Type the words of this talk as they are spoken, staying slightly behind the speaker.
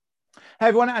Hey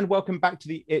everyone, and welcome back to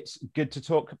the It's Good to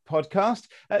Talk podcast.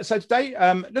 So today,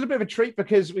 a little bit of a treat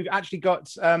because we've actually got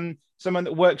someone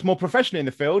that works more professionally in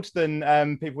the field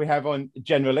than people we have on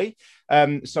generally.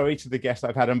 Sorry to the guests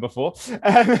I've had on before,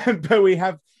 but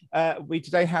we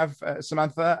today have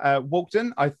Samantha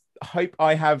Walkden. I hope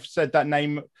I have said that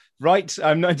name right.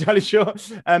 I'm not entirely sure.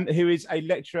 Who is a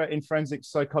lecturer in forensic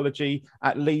psychology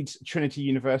at Leeds Trinity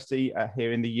University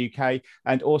here in the UK,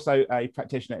 and also a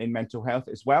practitioner in mental health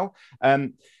as well.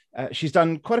 She's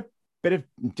done quite a bit of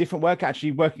different work,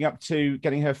 actually working up to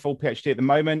getting her full PhD at the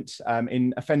moment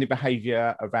in offending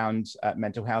behaviour around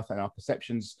mental health and our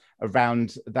perceptions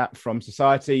around that from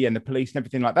society and the police and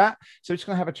everything like that. So we're just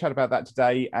going to have a chat about that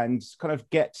today and kind of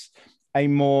get a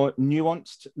more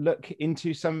nuanced look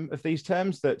into some of these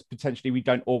terms that potentially we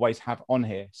don't always have on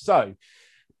here. So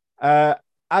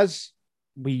as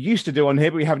we used to do on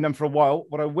here, but we haven't done for a while,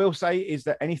 what I will say is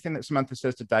that anything that Samantha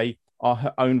says today are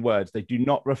her own words. They do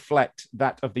not reflect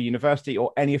that of the university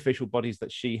or any official bodies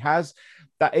that she has.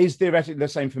 That is theoretically the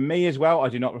same for me as well. I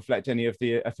do not reflect any of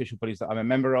the official bodies that I'm a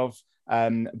member of.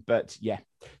 But yeah.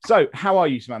 So how are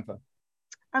you, Samantha?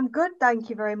 I'm good. Thank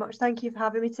you very much. Thank you for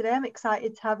having me today. I'm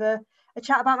excited to have a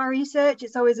chat about my research.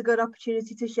 It's always a good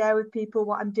opportunity to share with people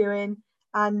what I'm doing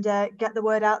and get the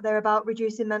word out there about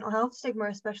reducing mental health stigma,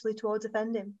 especially towards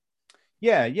offending.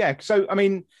 Yeah. So, I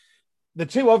mean, the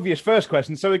two obvious first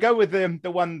questions. So we go with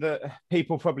the one that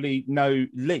people probably know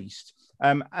least.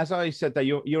 As I said, that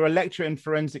you're a lecturer in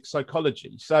forensic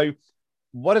psychology. So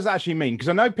what does that actually mean? Because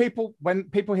I know when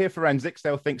people hear forensics,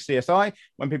 they'll think CSI.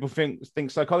 When people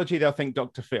think psychology, they'll think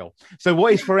Dr. Phil. So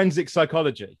what is forensic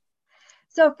psychology?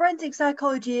 So forensic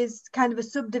psychology is kind of a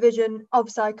subdivision of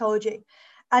psychology,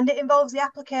 and it involves the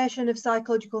application of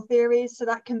psychological theories. So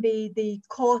that can be the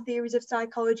core theories of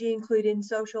psychology, including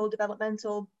social,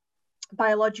 developmental,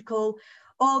 biological,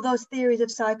 all those theories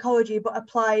of psychology, but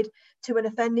applied to an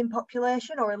offending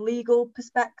population or a legal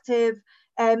perspective.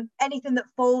 Anything that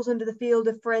falls under the field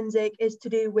of forensic is to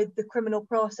do with the criminal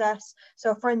process.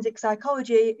 So forensic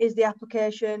psychology is the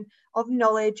application of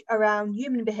knowledge around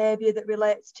human behaviour that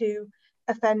relates to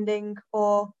offending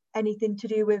or anything to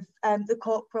do with the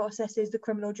court processes, the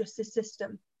criminal justice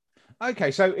system. Okay,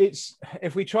 so it's,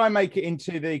 if we try and make it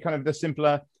into the kind of the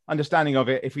simpler understanding of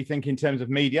it, if we think in terms of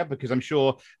media, because I'm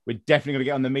sure we're definitely going to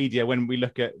get on the media when we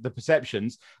look at the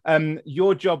perceptions,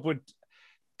 your job would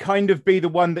kind of be the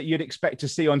one that you'd expect to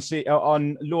see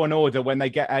on Law and Order when they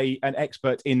get an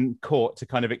expert in court to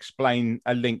kind of explain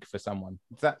a link for someone.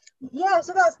 Is that? Yeah,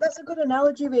 so that's a good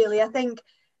analogy, really. I think,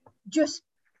 just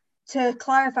to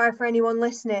clarify for anyone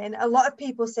listening, a lot of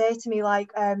people say to me,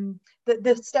 like, the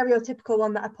stereotypical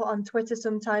one that I put on Twitter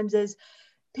sometimes is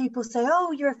people say,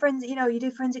 oh, you're a forensic, you do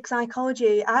forensic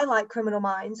psychology. I like Criminal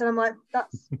Minds. And I'm like,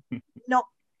 that's not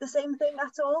the same thing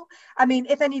at all. I mean,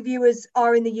 if any viewers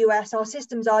are in the US, our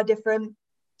systems are different.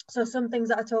 So some things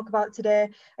that I talk about today,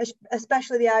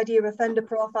 especially the idea of offender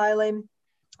profiling,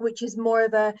 which is more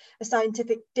of a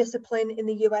scientific discipline in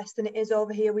the US than it is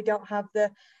over here. We don't have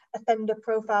the offender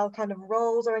profile kind of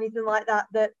roles or anything like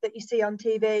that you see on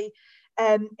TV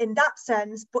in that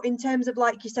sense. But in terms of,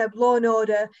 like you said, Law and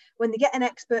Order, when they get an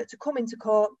expert to come into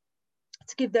court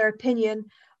to give their opinion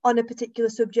on a particular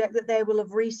subject that they will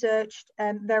have researched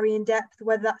very in depth,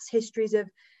 whether that's histories of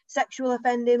sexual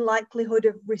offending, likelihood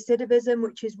of recidivism,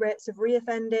 which is rates of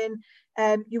reoffending,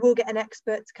 you will get an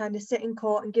expert to kind of sit in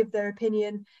court and give their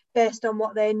opinion based on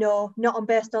what they know, not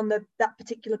based on that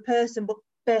particular person, but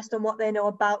based on what they know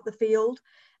about the field,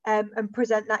 and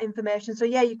present that information. So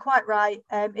yeah, you're quite right.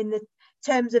 In the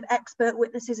terms of expert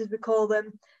witnesses, as we call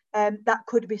them, that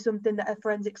could be something that a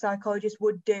forensic psychologist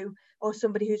would do, or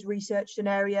somebody who's researched an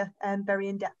area very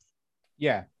in depth.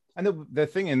 Yeah, and the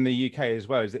thing in the UK as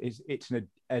well is that it's an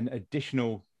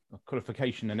additional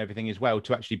qualification and everything as well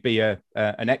to actually be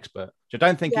an expert, which I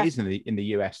don't think it is in the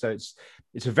US. So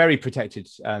it's a very protected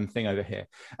thing over here.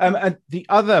 And the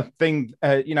other thing,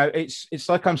 it's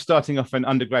like I'm starting off an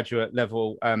undergraduate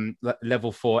level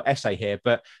 4 essay here,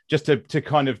 but just to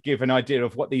kind of give an idea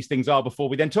of what these things are before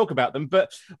we then talk about them.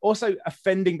 But also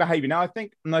offending behavior. Now, I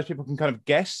think most people can kind of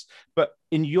guess, but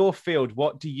in your field,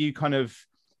 what do you kind of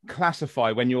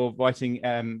classify when you're writing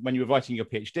your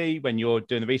PhD, when you're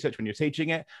doing the research, when you're teaching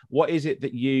it? What is it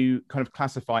that you kind of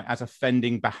classify as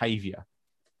offending behavior?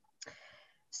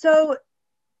 So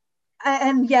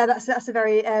that's a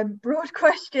very broad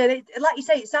question. Like you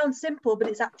say, it sounds simple, but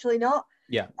it's actually not.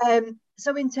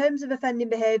 So in terms of offending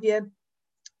behavior,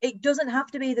 it doesn't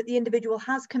have to be that the individual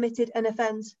has committed an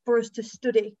offence for us to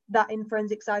study that in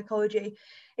forensic psychology.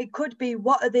 It could be,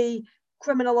 what are the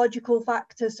criminological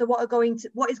factors, so what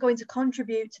is going to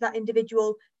contribute to that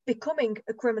individual becoming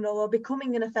a criminal or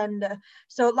becoming an offender.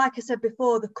 So like I said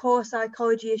before, the core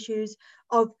psychology issues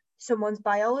of someone's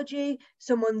biology,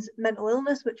 someone's mental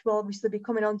illness, which we'll obviously be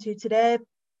coming on to today,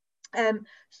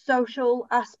 social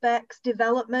aspects,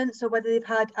 development, so whether they've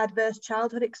had adverse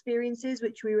childhood experiences,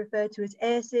 which we refer to as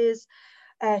ACEs,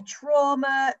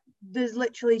 trauma. There's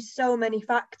literally so many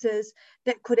factors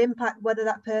that could impact whether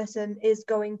that person is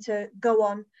going to go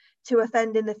on to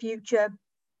offend in the future.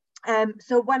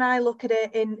 So when I look at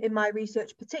it in my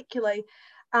research particularly,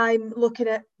 I'm looking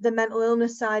at the mental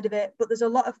illness side of it, but there's a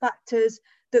lot of factors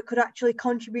that could actually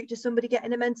contribute to somebody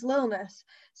getting a mental illness.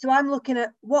 So I'm looking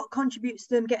at what contributes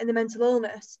to them getting the mental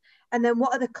illness, and then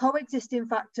what are the coexisting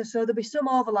factors. So there'll be some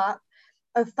overlap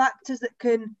of factors that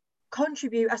can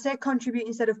contribute. I say contribute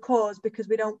instead of cause, because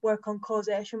we don't work on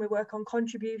causation, we work on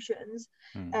contributions,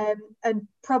 and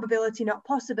probability, not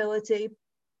possibility,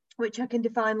 which I can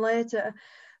define later.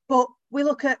 But we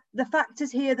look at the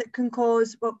factors here that can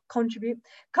contribute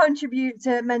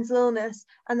to mental illness,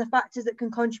 and the factors that can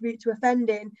contribute to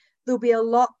offending. There'll be a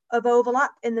lot of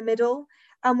overlap in the middle,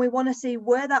 and we want to see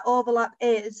where that overlap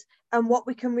is and what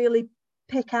we can really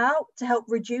pick out to help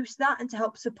reduce that and to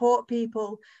help support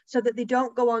people so that they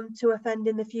don't go on to offend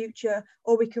in the future,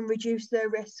 or we can reduce their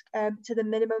risk to the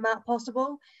minimum amount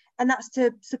possible. And that's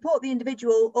to support the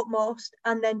individual utmost,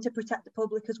 and then to protect the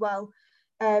public as well.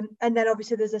 And then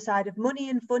obviously there's a side of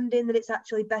money and funding, that it's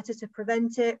actually better to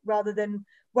prevent it rather than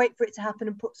wait for it to happen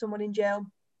and put someone in jail.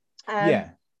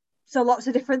 So lots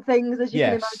of different things, as you can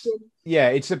imagine. Yeah,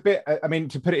 it's a bit, I mean,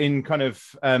 to put it in kind of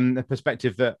a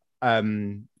perspective that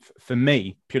for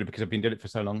me, purely because I've been doing it for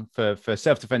so long, for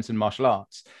self-defense and martial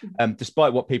arts,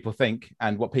 despite what people think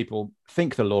and what people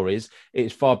think the law is,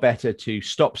 it's far better to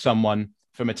stop someone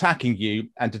from attacking you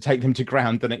and to take them to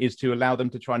ground than it is to allow them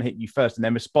to try and hit you first and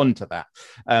then respond to that,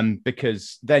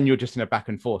 because then you're just in a back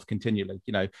and forth continually,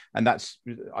 you know. And that's,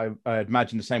 I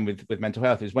imagine the same with mental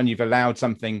health, is when you've allowed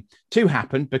something to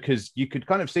happen because you could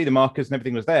kind of see the markers and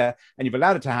everything was there, and you've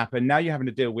allowed it to happen, now you're having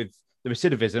to deal with the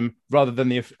recidivism rather than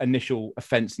the initial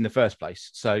offense in the first place.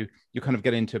 So you kind of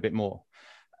get into a bit more.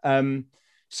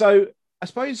 So I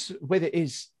suppose whether it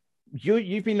is,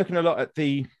 you've been looking a lot at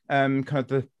the kind of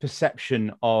the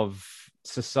perception of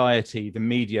society, the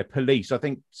media, police. I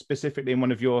think specifically in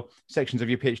one of your sections of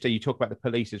your PhD, you talk about the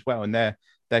police as well and their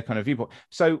kind of viewpoint.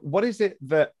 So what is it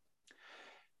that,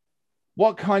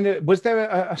 what kind of, was there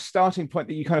a starting point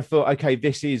that you kind of thought, okay,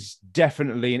 this is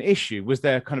definitely an issue? Was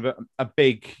there kind of a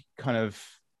big kind of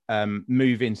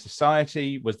move in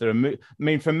society? Was there a move? I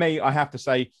mean, for me, I have to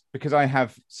say, because I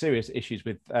have serious issues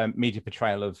with media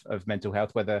portrayal of mental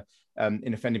health, whether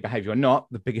in offending behavior or not,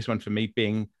 the biggest one for me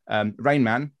being Rain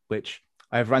Man, which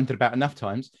I have ranted about enough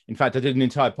times. In fact, I did an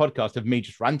entire podcast of me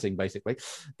just ranting, basically.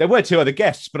 There were two other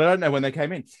guests, but I don't know when they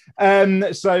came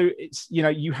in. So it's, you know,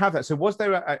 you have that. So was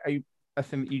there a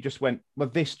thing that you just went, well,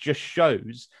 this just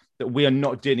shows that we are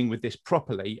not dealing with this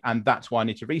properly, and that's why I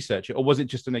need to research it? Or was it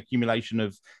just an accumulation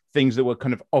of things that were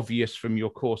kind of obvious from your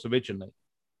course originally?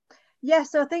 Yeah,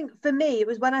 so I think for me, it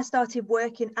was when I started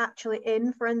working actually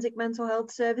in forensic mental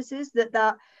health services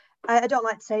that I don't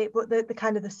like to say it, but the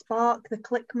kind of the spark, the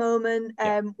click moment,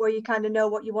 where you kind of know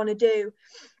what you want to do.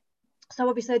 So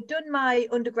obviously I'd done my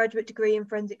undergraduate degree in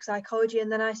forensic psychology,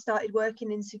 and then I started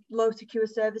working in low secure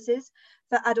services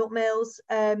for adult males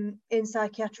in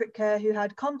psychiatric care who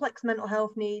had complex mental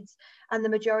health needs, and the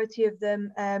majority of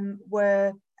them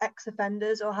were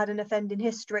ex-offenders or had an offending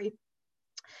history.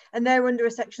 And they're under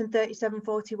a section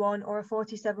 3741 or a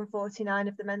 4749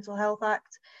 of the Mental Health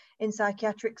Act in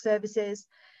psychiatric services.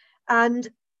 And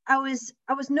I was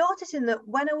noticing that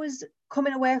when I was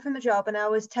coming away from the job, and I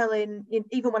was telling,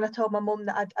 even when I told my mum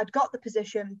that I'd got the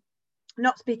position,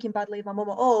 not speaking badly of my mum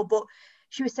at all, but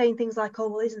she was saying things like, oh,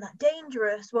 well, isn't that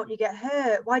dangerous? Won't you get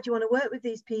hurt? Why do you want to work with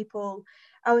these people?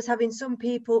 I was having some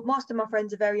people, most of my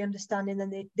friends are very understanding,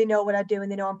 and they know what I do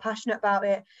and they know I'm passionate about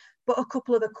it. But a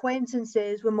couple of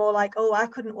acquaintances were more like, oh, I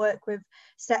couldn't work with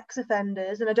sex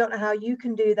offenders and I don't know how you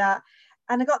can do that.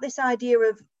 And I got this idea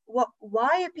of,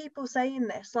 why are people saying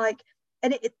this? Like,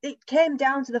 and it came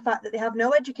down to the fact that they have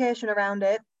no education around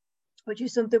it, which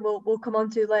is something we'll come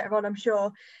on to later on, I'm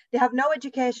sure. They have no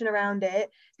education around it.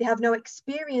 They have no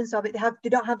experience of it. They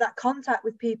don't have that contact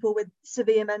with people with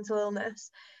severe mental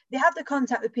illness. They have the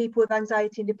contact with people with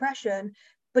anxiety and depression,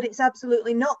 but it's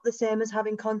absolutely not the same as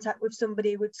having contact with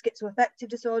somebody with schizoaffective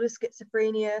disorders,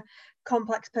 schizophrenia,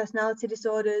 complex personality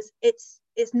disorders. It's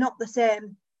not the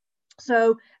same.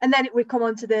 So, and then we come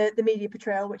on to the media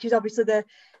portrayal, which is obviously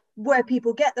where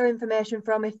people get their information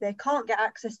from. If they can't get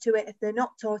access to it, if they're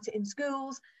not taught it in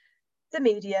schools, the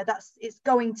media, it's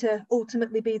going to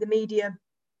ultimately be the media.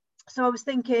 So I was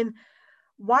thinking,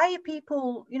 why are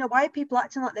people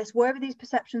acting like this? Where are these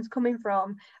perceptions coming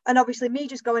from? And obviously me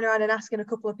just going around and asking a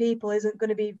couple of people isn't going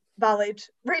to be valid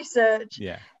research.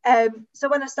 Yeah. So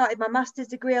when I started my master's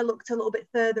degree, I looked a little bit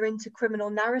further into criminal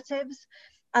narratives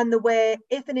and the way,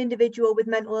 if an individual with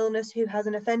mental illness who has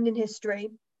an offending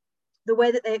history, the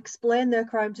way that they explain their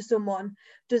crime to someone,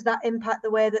 does that impact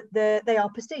the way that they are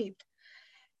perceived?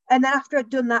 And then after I'd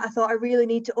done that, I thought I really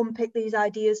need to unpick these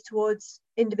ideas towards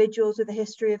individuals with a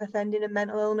history of offending and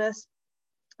mental illness.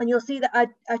 And you'll see that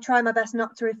I try my best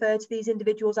not to refer to these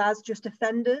individuals as just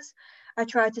offenders. I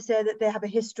try to say that they have a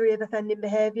history of offending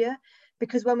behaviour,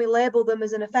 because when we label them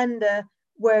as an offender,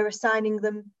 we're assigning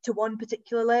them to one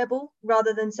particular label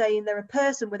rather than saying they're a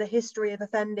person with a history of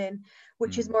offending,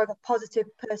 which is more of a positive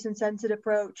person-centred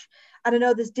approach. And I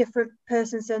know there's different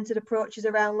person-centred approaches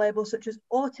around labels such as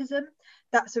autism.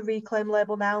 That's a reclaimed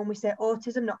label now, and we say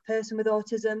autism, not person with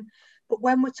autism. But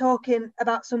when we're talking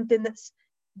about something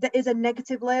that is a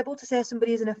negative label, to say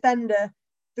somebody is an offender,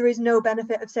 there is no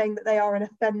benefit of saying that they are an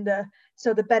offender.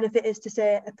 So the benefit is to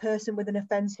say a person with an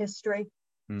offence history.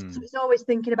 So it's always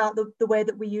thinking about the way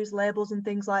that we use labels and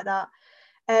things like that.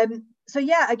 So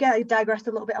yeah, again, I digressed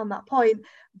a little bit on that point,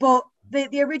 but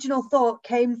the original thought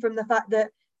came from the fact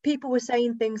that people were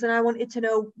saying things, and I wanted to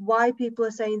know why people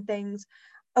are saying things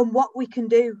and what we can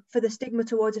do for the stigma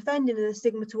towards offending and the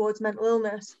stigma towards mental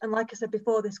illness. And like I said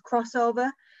before, this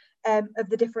crossover of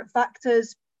the different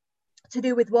factors to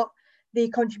do with what the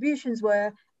contributions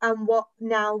were and what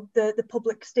now the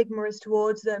public stigma is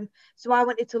towards them. So I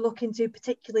wanted to look into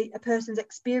particularly a person's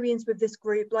experience with this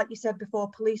group. Like you said before,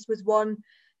 police was one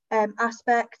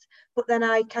aspect, but then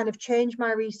I kind of changed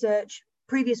my research.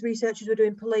 Previous researchers were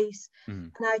doing police,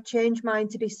 and I changed mine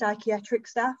to be psychiatric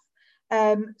staff.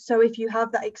 So if you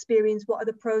have that experience, what are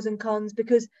the pros and cons?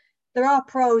 Because there are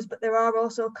pros, but there are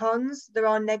also cons. There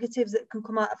are negatives that can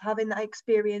come out of having that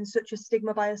experience, such as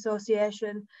stigma by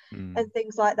association and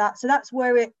things like that. So that's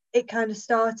where it kind of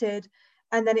started,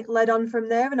 and then it led on from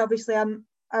there. And obviously, I'm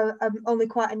only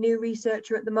quite a new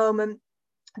researcher at the moment,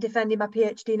 defending my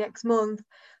PhD next month.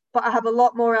 But I have a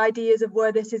lot more ideas of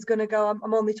where this is going to go.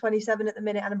 I'm only 27 at the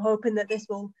minute, and I'm hoping that this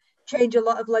will change a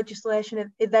lot of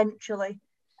legislation eventually.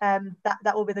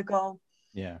 That will be the goal.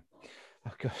 Yeah.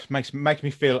 Oh gosh, makes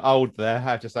me feel old there, I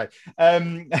have to say.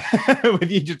 With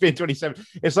you just being 27,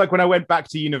 it's like when I went back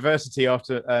to university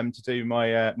after to do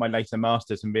my my later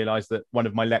masters and realised that one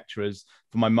of my lecturers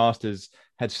for my masters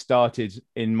had started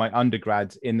in my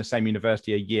undergrad in the same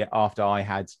university a year after I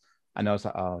had, and I was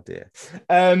like, oh dear.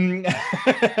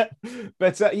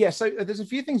 But yeah, so there's a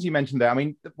few things you mentioned there. I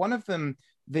mean, one of them,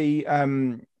 the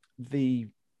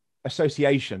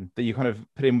association that you kind of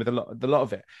put in with a lot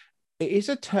of it. It is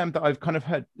a term that I've kind of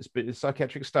heard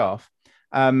psychiatric staff.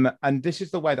 And this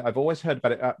is the way that I've always heard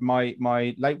about it.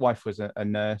 My late wife was a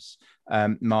nurse.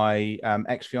 My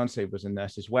ex-fiance was a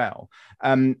nurse as well.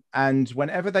 And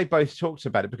whenever they both talked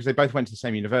about it, because they both went to the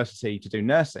same university to do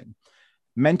nursing,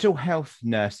 mental health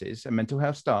nurses and mental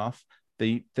health staff,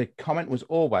 the comment was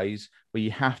always, well, you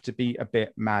have to be a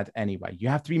bit mad anyway. You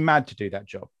have to be mad to do that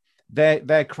job.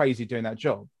 They're crazy doing that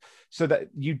job. So that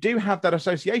you do have that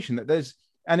association that there's,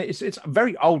 and it's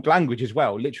very old language as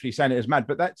well, literally saying it as mad,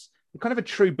 but that's kind of a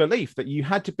true belief that you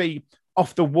had to be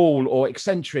off the wall or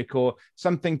eccentric or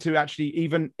something to actually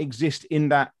even exist in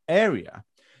that area.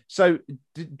 So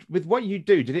with what you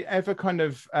do, did it ever kind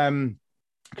of,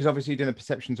 because obviously you're doing the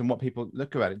perceptions and what people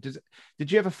look at it,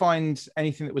 did you ever find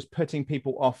anything that was putting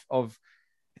people off of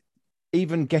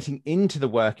even getting into the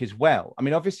work as well? I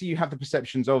mean, obviously you have the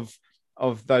perceptions of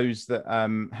those that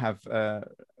have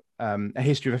a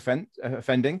history of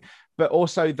offending, but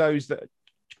also those that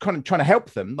kind of trying to help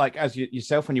them, like as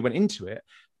yourself when you went into it.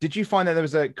 Did you find that there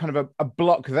was a kind of a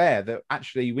block there that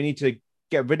actually we need to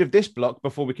get rid of this block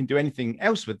before we can do anything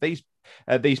else with these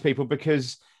people,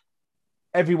 because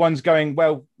everyone's going,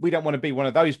 well, we don't want to be one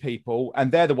of those people,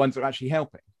 and they're the ones that are actually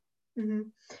helping? Mm-hmm.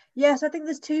 Yes, I think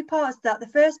there's two parts to that. The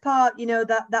first part,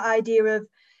 that idea of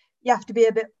you have to be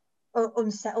a bit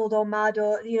unsettled or mad,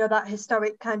 or that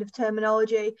historic kind of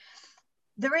terminology.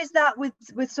 There is that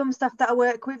with some stuff that I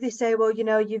work with. They say, well,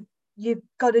 you've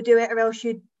got to do it, or else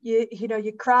you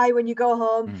cry when you go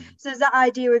home. So there's that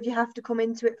idea of you have to come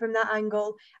into it from that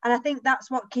angle, and I think that's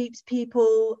what keeps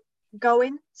people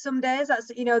going some days. That's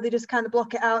they just kind of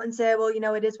block it out and say, well,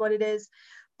 it is what it is.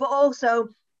 But also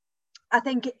I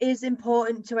think it is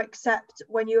important to accept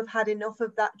when you have had enough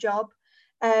of that job.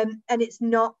 And it's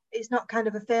not kind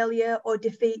of a failure or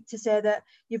defeat to say that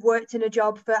you've worked in a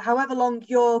job for however long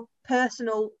your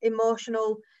personal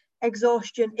emotional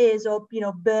exhaustion is, or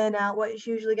burnout, what it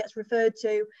usually gets referred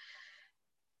to.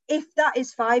 If that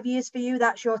is 5 years for you,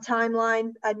 that's your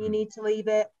timeline and you need to leave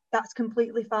it, that's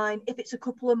completely fine. If it's a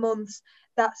couple of months,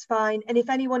 that's fine. And if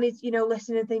anyone is,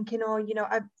 listening and thinking, oh,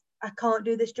 I can't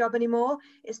do this job anymore,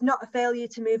 it's not a failure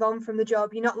to move on from the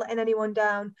job. You're not letting anyone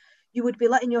down. You would be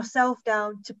letting yourself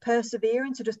down to persevere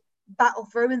and to just battle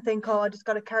through and think, oh, I just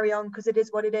got to carry on because it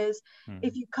is what it is.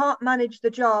 If you can't manage the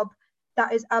job,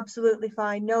 that is absolutely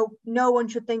fine. No one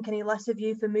should think any less of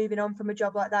you for moving on from a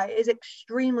job like that. It is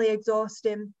extremely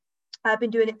exhausting. I've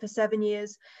been doing it for 7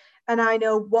 years and I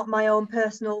know what my own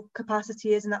personal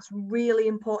capacity is. And that's really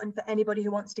important for anybody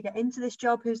who wants to get into this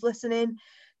job, who's listening,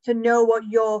 to know what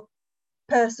your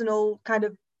personal kind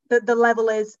of the level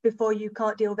is before you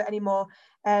can't deal with it anymore.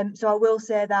 So I will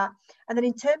say that. And then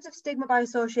in terms of stigma by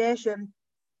association,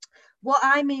 what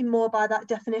I mean more by that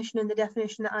definition and the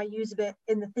definition that I use of it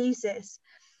in the thesis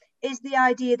is the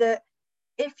idea that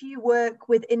if you work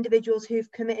with individuals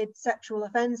who've committed sexual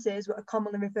offences, what are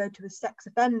commonly referred to as sex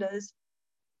offenders,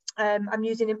 I'm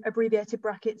using abbreviated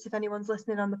brackets if anyone's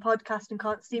listening on the podcast and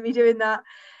can't see me doing that.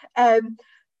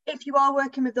 If you are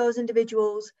working with those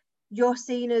individuals, you're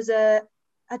seen as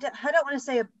I don't want to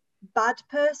say a bad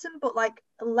person, but like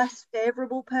a less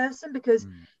favourable person, because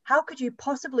how could you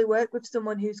possibly work with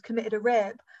someone who's committed a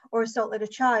rape or assaulted a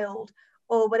child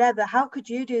or whatever? How could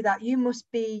you do that? You must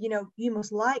be, you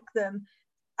must like them.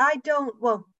 I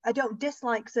don't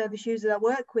dislike service users I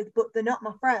work with, but they're not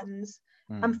my friends.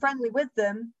 I'm friendly with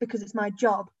them because it's my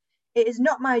job. It is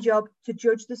not my job to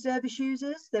judge the service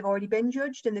users. They've already been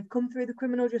judged and they've come through the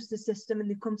criminal justice system and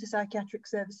they've come to psychiatric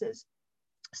services.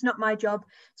 It's not my job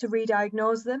to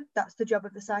re-diagnose them. That's the job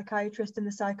of the psychiatrist and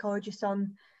the psychologist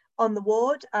on the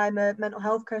ward. I'm a mental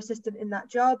health care assistant in that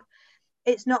job.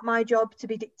 It's not my job to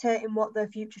be dictating what their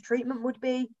future treatment would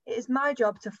be. It is my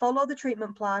job to follow the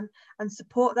treatment plan and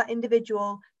support that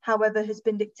individual, however has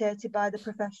been dictated by the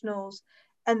professionals.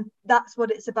 And that's what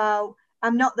it's about.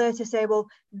 I'm not there to say, well,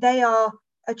 they are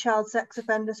a child sex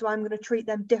offender, so I'm going to treat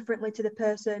them differently to the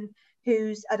person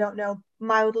who's, I don't know,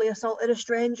 mildly assaulted a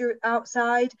stranger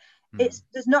outside. There's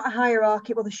not a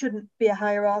hierarchy. Well, there shouldn't be a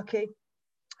hierarchy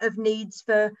of needs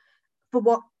for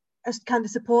what kind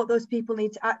of support those people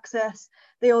need to access.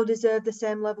 They all deserve the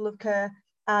same level of care.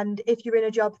 And if you're in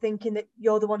a job thinking that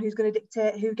you're the one who's going to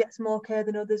dictate who gets more care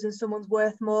than others and someone's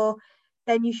worth more,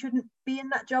 then you shouldn't be in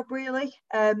that job, really.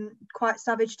 Quite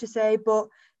savage to say, but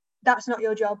that's not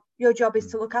your job. Your job is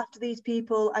to look after these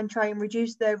people and try and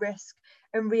reduce their risk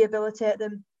and rehabilitate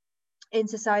them in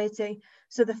society.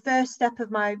 So the first step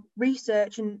of my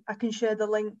research, and I can share the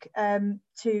link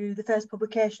to the first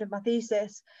publication of my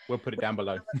thesis. We'll put it down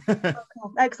below. Okay,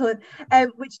 excellent.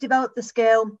 Which developed the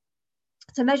scale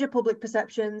to measure public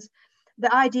perceptions.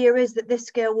 The idea is that this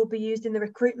scale will be used in the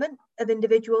recruitment of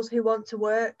individuals who want to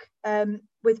work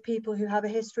with people who have a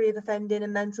history of offending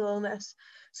and mental illness.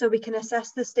 So we can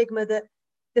assess the stigma that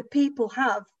the people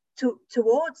have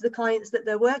towards the clients that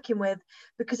they're working with.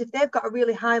 Because if they've got a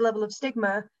really high level of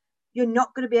stigma, you're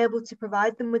not going to be able to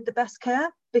provide them with the best care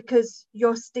because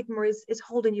your stigma is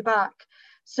holding you back.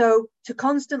 So to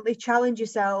constantly challenge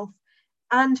yourself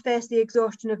and face the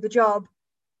exhaustion of the job,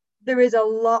 there is a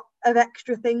lot of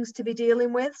extra things to be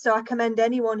dealing with. So I commend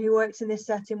anyone who works in this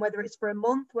setting, whether it's for a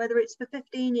month, whether it's for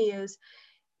 15 years,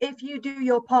 if you do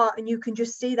your part and you can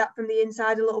just see that from the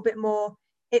inside a little bit more,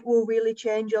 it will really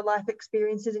change your life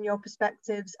experiences and your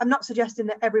perspectives. I'm not suggesting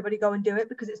that everybody go and do it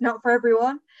because it's not for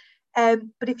everyone.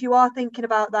 But if you are thinking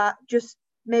about that, just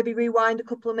maybe rewind a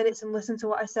couple of minutes and listen to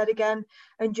what I said again,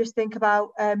 and just think about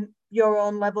your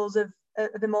own levels of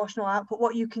emotional output,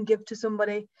 what you can give to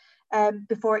somebody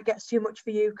before it gets too much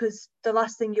for you, because the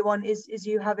last thing you want is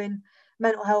you having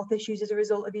mental health issues as a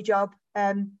result of your job.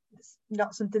 It's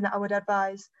not something that I would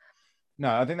advise.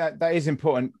 No, I think that is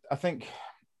important. I think,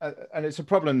 and it's a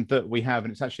problem that we have,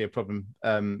 and it's actually a problem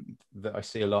that I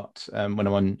see a lot when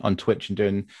I'm on Twitch and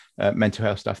doing mental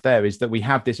health stuff there, is that we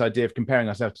have this idea of comparing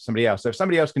ourselves to somebody else. So if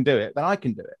somebody else can do it, then I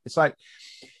can do it. It's like,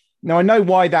 now I know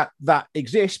why that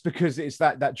exists, because it's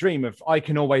that dream of I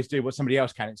can always do what somebody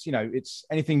else can. It's, it's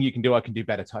anything you can do, I can do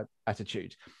better type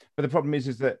attitude. But the problem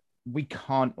is that we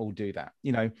can't all do that.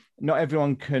 Not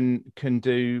everyone can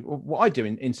do what I do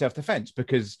in self-defense,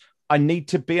 because I need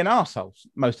to be an arsehole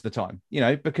most of the time,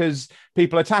 because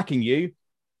people attacking you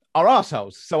are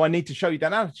arseholes. So I need to show you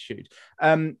that attitude.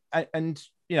 And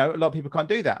a lot of people can't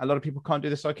do that. A lot of people can't do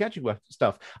the psychiatric work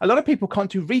stuff. A lot of people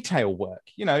can't do retail work.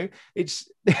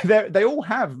 It's they all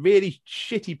have really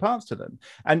shitty parts to them.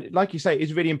 And like you say,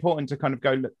 it's really important to kind of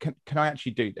go, look, can I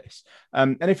actually do this?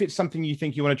 And if it's something you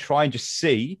think you want to try and just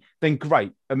see, then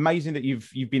great. Amazing that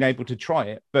you've been able to try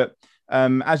it. But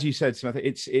as you said, Samantha,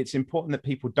 it's important that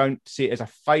people don't see it as a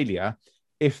failure.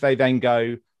 if they then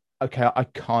go, okay, I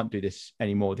can't do this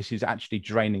anymore, this is actually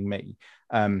draining me.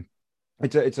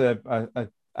 It's a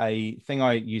thing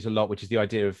I use a lot, which is the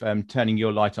idea of turning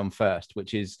your light on first,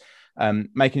 which is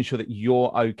making sure that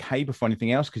you're okay before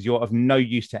anything else, because you're of no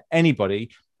use to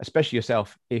anybody, especially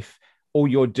yourself, if all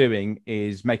you're doing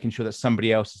is making sure that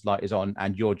somebody else's light is on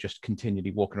and you're just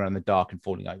continually walking around in the dark and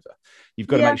falling over. You've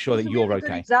got to make sure that you're really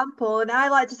okay. Good example, and I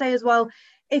like to say as well,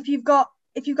 if you've got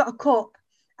a cup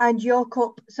and your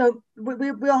cup, so we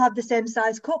all have the same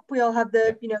size cup, we all have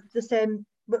the the same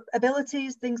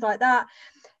abilities, things like that.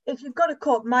 If you've got a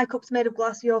cup, my cup's made of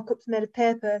glass, your cup's made of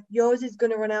paper, yours is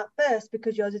going to run out first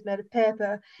because yours is made of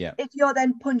paper. Yeah. If you're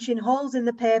then punching holes in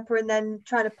the paper and then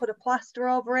trying to put a plaster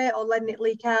over it or letting it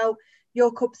leak out,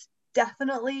 your cup's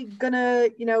definitely going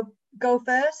to, go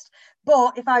first.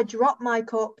 But if I drop my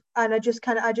cup and I just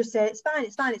say, it's fine,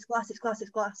 it's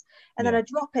glass. And then I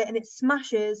drop it and it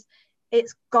smashes,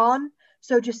 it's gone.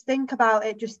 So just think about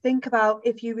it. Just think about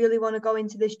if you really want to go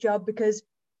into this job, because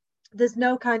there's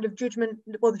no kind of judgment.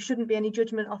 Well, there shouldn't be any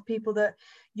judgment of people that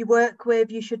you work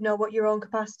with. You should know what your own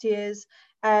capacity is.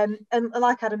 And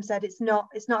like Adam said, it's not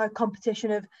a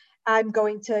competition of I'm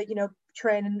going to,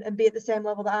 train and be at the same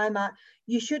level that I'm at.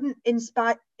 You shouldn't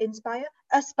aspire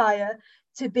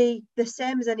to be the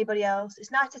same as anybody else.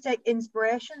 It's nice to take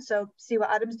inspiration. So see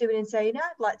what Adam's doing and say, I'd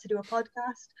like to do a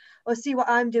podcast, or see what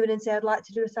I'm doing and say, I'd like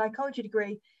to do a psychology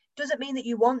degree. Doesn't mean that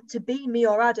you want to be me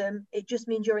or Adam. It just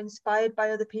means you're inspired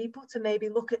by other people to maybe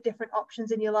look at different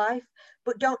options in your life.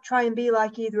 But don't try and be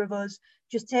like either of us.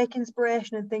 Just take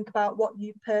inspiration and think about what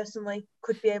you personally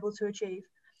could be able to achieve.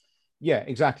 Yeah,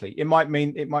 exactly. It might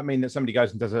mean that somebody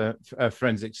goes and does a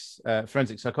forensic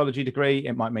psychology degree.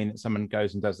 It might mean that someone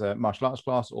goes and does a martial arts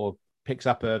class, or picks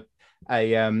up a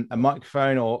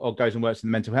microphone, or goes and works in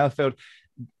the mental health field.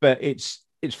 But it's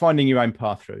finding your own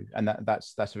path through, and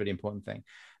that's a really important thing.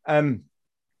 I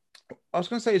was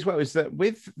going to say as well is that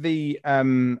with the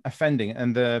offending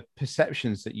and the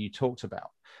perceptions that you talked about,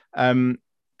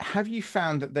 have you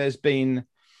found that there's been,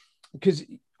 because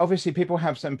obviously people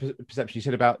have some perception, you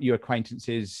said about your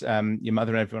acquaintances, your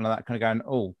mother and everyone like that, kind of going,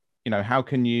 oh, how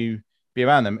can you be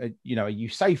around them? Are you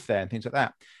safe there and things like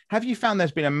that? Have you found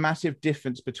there's been a massive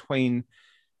difference between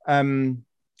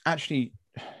actually,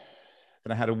 I don't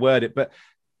know how to word it, but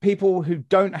people who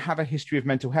don't have a history of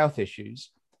mental health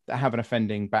issues that have an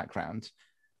offending background,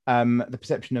 the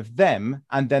perception of them,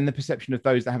 and then the perception of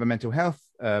those that have a mental health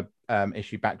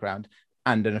issue background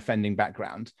and an offending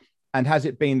background? And has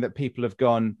it been that people have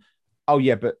gone, oh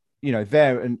yeah, but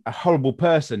they're a horrible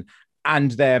person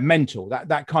and they're mental?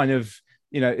 That kind of,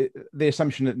 the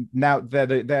assumption that now they're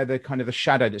the kind of the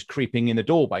shadow that's creeping in the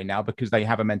doorway now because they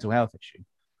have a mental health issue.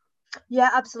 Yeah,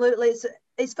 absolutely.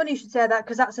 It's funny you should say that,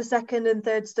 because that's the second and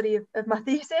third study of my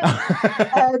thesis,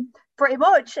 pretty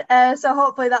much. So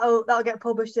hopefully that'll get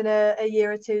published in a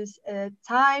year or two's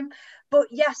time. But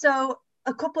yeah, so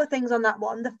a couple of things on that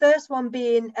one. The first one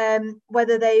being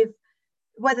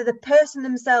whether the person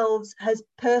themselves has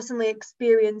personally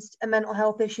experienced a mental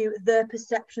health issue, their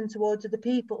perception towards other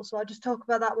people. So I'll just talk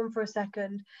about that one for a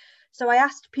second. So I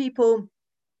asked people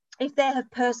if they have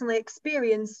personally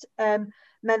experienced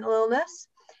mental illness,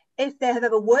 if they have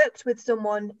ever worked with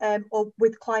someone or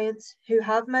with clients who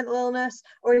have mental illness,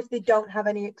 or if they don't have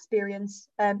any experience.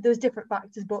 There's different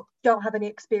factors, but don't have any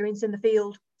experience in the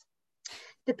field.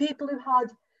 The people who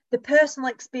had the personal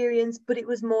experience, but it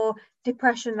was more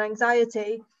depression and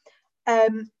anxiety,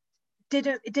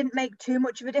 it didn't make too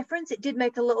much of a difference. It did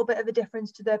make a little bit of a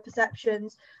difference to their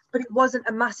perceptions, but it wasn't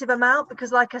a massive amount,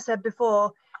 because like I said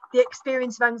before, the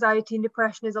experience of anxiety and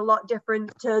depression is a lot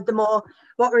different to the more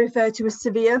what we refer to as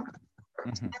severe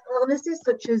mental illnesses,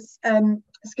 such as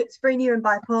schizophrenia and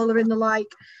bipolar and the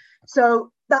like.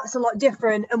 So that's a lot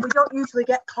different, and we don't usually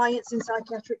get clients in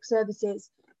psychiatric services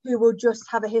who will just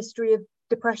have a history of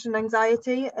depression and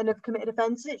anxiety and have committed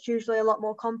offences. It's usually a lot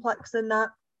more complex than that.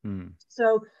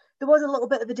 So there was a little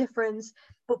bit of a difference,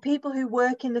 but people who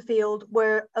work in the field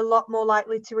were a lot more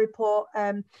likely to report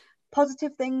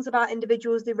positive things about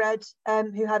individuals they read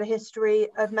who had a history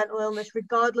of mental illness,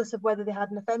 regardless of whether they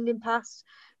had an offending past,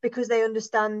 because they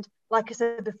understand, like I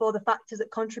said before, the factors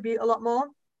that contribute a lot more.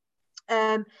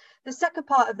 The second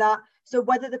part of that, so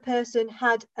whether the person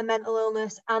had a mental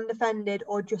illness and offended,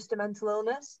 or just a mental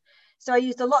illness. So I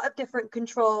used a lot of different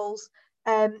controls.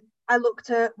 I looked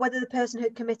at whether the person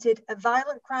had committed a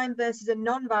violent crime versus a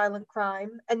non-violent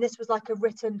crime. And this was like a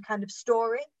written kind of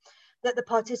story that the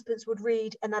participants would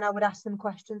read, and then I would ask them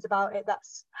questions about it.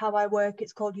 That's how I work.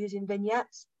 It's called using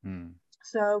vignettes.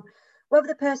 So whether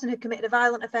the person had committed a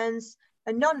violent offence,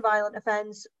 a non-violent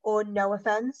offence, or no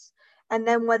offence, and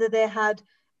then whether they had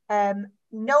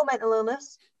no mental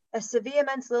illness, a severe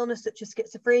mental illness such as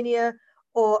schizophrenia,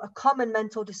 or a common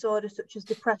mental disorder such as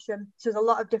depression. So there's a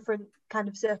lot of different kind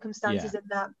of circumstances in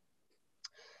that.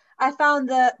 I found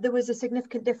that there was a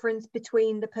significant difference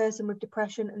between the person with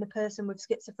depression and the person with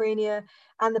schizophrenia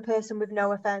and the person with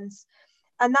no offense.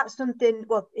 And that's something,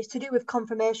 well, it's to do with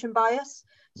confirmation bias.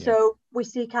 So we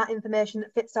seek out information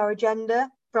that fits our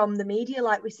agenda from the media,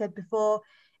 like we said before.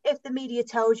 If the media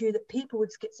tells you that people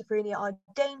with schizophrenia are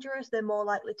dangerous, they're more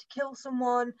likely to kill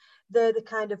someone, they're the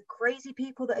kind of crazy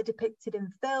people that are depicted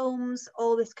in films,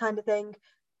 all this kind of thing,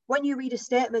 when you read a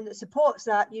statement that supports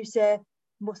that, you say,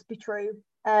 must be true.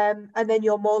 And then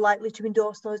you're more likely to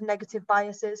endorse those negative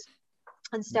biases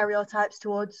and stereotypes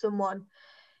towards someone.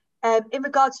 In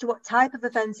regards to what type of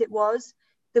offence it was,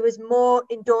 there was more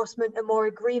endorsement and more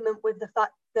agreement with the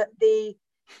fact that the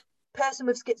person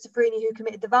with schizophrenia who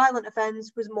committed the violent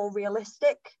offence was more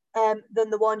realistic than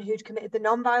the one who'd committed the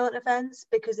non-violent offence,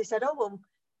 because they said, oh, well,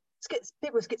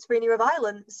 people with schizophrenia are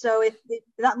violent, so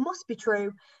that must be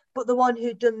true. But the one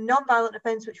who'd done non-violent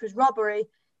offence, which was robbery,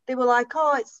 they were like,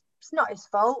 oh, it's not his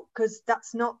fault, because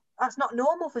that's not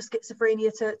normal for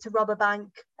schizophrenia to rob a bank.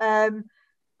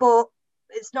 But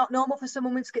it's not normal for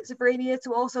someone with schizophrenia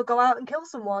to also go out and kill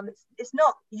someone. It's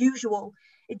not usual.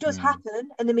 It does happen,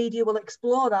 and the media will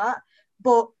explore that,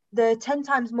 but they're 10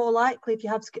 times more likely, if you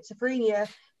have schizophrenia,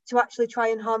 to actually try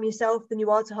and harm yourself than you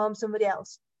are to harm somebody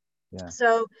else.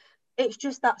 So it's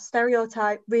just that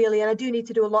stereotype, really, and I do need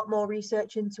to do a lot more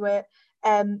research into it.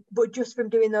 But just from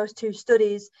doing those 2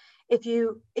 studies, if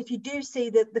you do see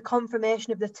that the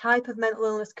confirmation of the type of mental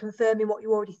illness confirming what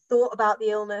you already thought about the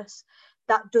illness,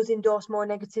 that does endorse more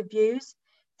negative views.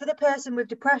 For the person with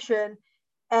depression,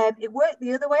 it worked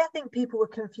the other way. I think people were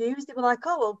confused. They were like,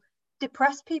 oh, well,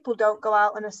 depressed people don't go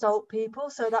out and assault people,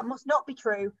 so that must not be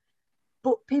true.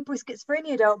 But people with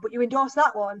schizophrenia don't, but you endorse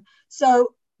that one.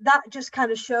 So that just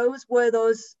kind of shows where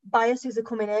those biases are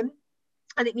coming in,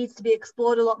 and it needs to be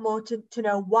explored a lot more to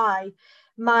know why.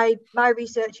 My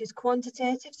research is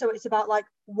quantitative, so it's about like,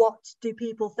 what do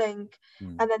people think,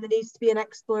 and then there needs to be an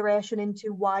exploration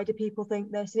into why do people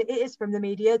think this. It is from the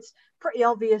media. It's pretty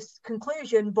obvious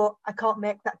conclusion, but I can't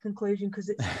make that conclusion because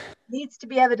it needs to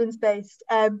be evidence-based,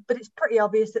 but it's pretty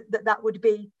obvious that would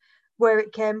be where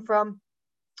it came from.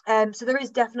 So there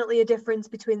is definitely a difference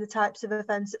between the types of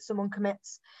offence that someone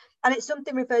commits, and it's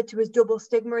something referred to as double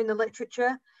stigma in the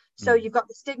literature. So you've got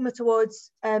the stigma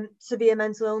towards severe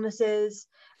mental illnesses,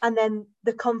 and then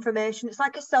the confirmation. It's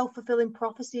like a self-fulfilling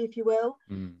prophecy, if you will.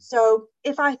 So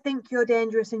if I think you're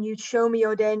dangerous and you show me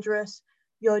you're dangerous,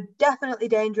 you're definitely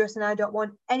dangerous, and I don't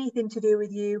want anything to do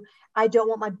with you. I don't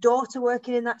want my daughter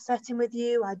working in that setting with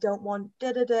you. I don't want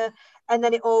da-da-da. And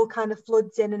then it all kind of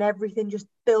floods in and everything just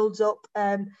builds up,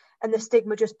 and the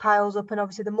stigma just piles up. And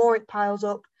obviously the more it piles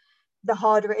up, the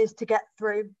harder it is to get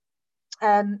through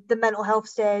the mental health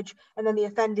stage, and then the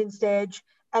offending stage,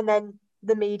 and then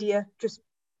the media just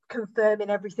confirming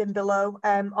everything below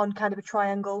on kind of a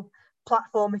triangle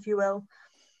platform, if you will.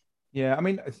 Yeah, I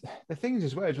mean, the thing is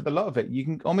as well is with a lot of it, you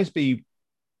can almost be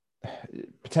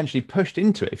potentially pushed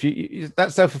into it. If you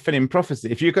that self-fulfilling prophecy,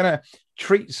 if you're going to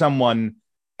treat someone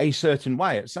a certain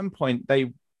way, at some point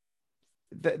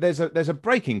there's a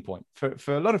breaking point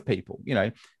for a lot of people, you know,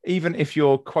 even if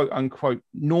you're quote unquote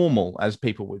normal, as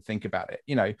people would think about it,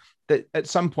 you know, that at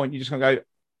some point you're just gonna go,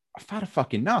 I've had a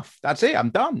fuck enough. That's it. I'm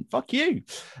done. Fuck you.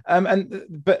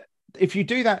 But if you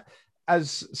do that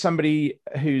as somebody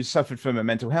who's suffered from a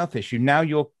mental health issue, now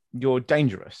you're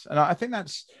dangerous. And I think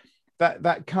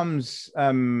that comes,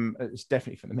 it's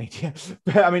definitely from the media,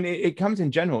 but I mean, it comes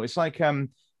in general. It's like, you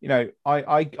know,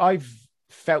 I've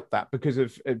felt that because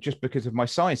of my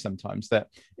size sometimes, that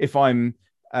if I'm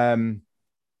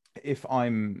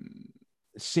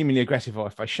seemingly aggressive or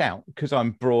if I shout because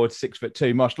I'm broad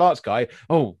 6'2" martial arts guy,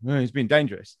 he's been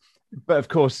dangerous. But of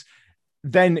course,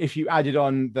 then if you added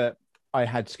on that I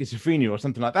had schizophrenia or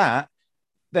something like that,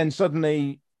 then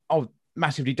suddenly,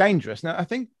 massively dangerous. Now I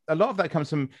think a lot of that comes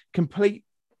from complete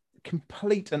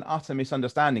and utter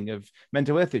misunderstanding of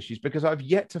mental health issues, because I've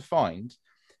yet to find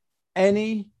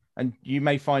any, and you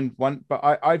may find one, but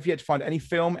I've yet to find any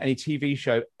film, any TV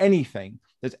show, anything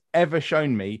that's ever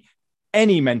shown me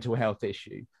any mental health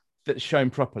issue that's shown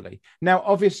properly. Now,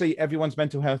 obviously, everyone's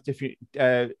mental health issue,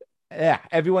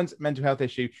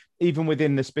 even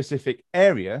within the specific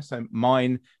area, so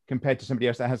mine compared to somebody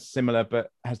else that has similar but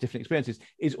has different experiences,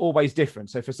 is always different.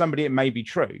 So for somebody, it may be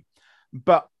true.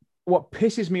 But what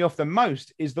pisses me off the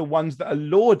most is the ones that are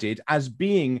lauded as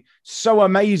being so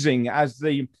amazing, as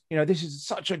this is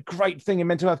such a great thing in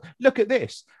mental health. Look at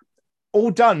this.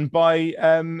 all done by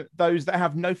those that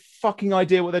have no fucking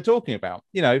idea what they're talking about.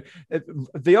 You know,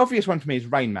 the obvious one for me is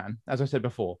Rain Man, as I said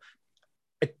before.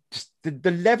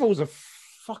 The levels of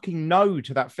fucking no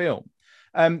to that film.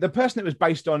 The person it was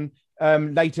based on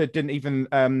later didn't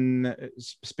even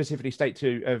specifically state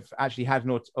to have actually had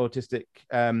an autistic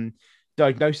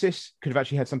diagnosis, could have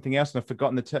actually had something else, and I've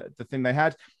forgotten the thing they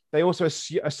had. They also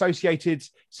associated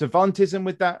savantism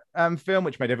with that film,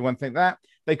 which made everyone think that.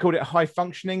 They called it high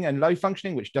functioning and low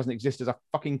functioning, which doesn't exist as a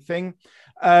fucking thing.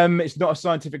 It's not a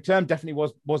scientific term, definitely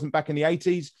wasn't back in the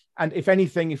 80s. And if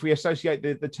anything, if we associate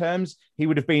the terms, he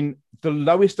would have been the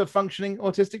lowest of functioning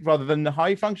autistic rather than the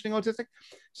high functioning autistic.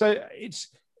 So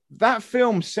that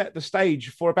film set the stage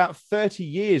for about 30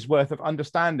 years worth of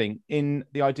understanding in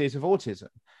the ideas of autism.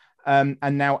 And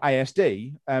now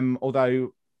ASD,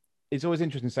 although it's always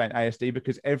interesting saying ASD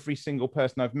because every single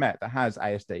person I've met that has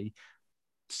ASD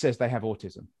says they have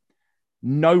autism.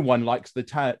 No one likes the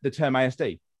term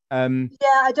ASD.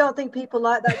 I don't think people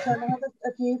like that term. I have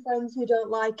a few friends who don't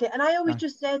like it, and I always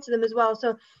just say to them as well.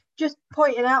 So just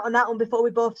pointing out on that one before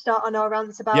we both start on our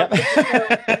rants about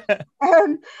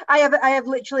I have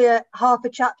literally half a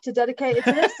chapter dedicated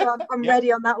to this, so I'm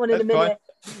ready on that one in a minute.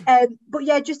 But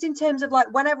yeah, just in terms of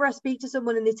like whenever I speak to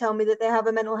someone and they tell me that they have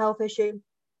a mental health issue,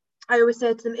 I always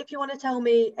say to them, if you want to tell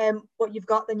me what you've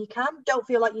got, then you can. Don't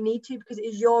feel like you need to, because it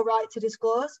is your right to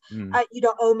disclose. You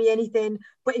don't owe me anything.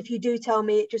 But if you do tell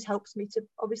me, it just helps me to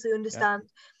obviously understand.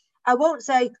 I won't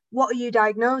say, what are you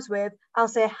diagnosed with? I'll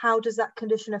say, how does that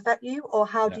condition affect you? Or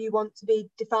how do you want to be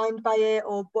defined by it?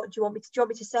 Or what do you want me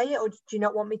to, say it? Or do you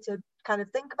not want me to kind of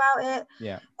think about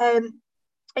it?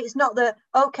 It's not that,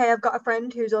 okay, I've got a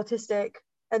friend who's autistic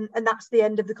and that's the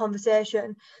end of the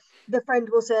conversation. The friend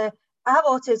will say, I have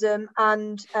autism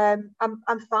and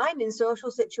I'm fine in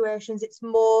social situations. It's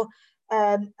more,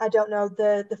 I don't know,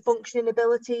 the functioning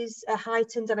abilities are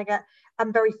heightened, and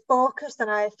I'm very focused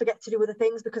and I forget to do other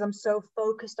things because I'm so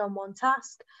focused on one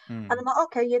task. And I'm like,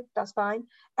 okay, yeah, that's fine.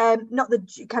 Not the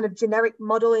kind of generic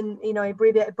model in,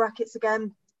 abbreviated brackets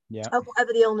again, of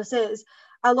whatever the illness is.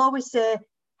 I'll always say,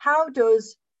 how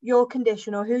does your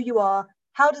condition or who you are,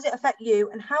 how does it affect you,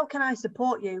 and how can I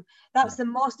support you? That's the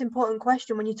most important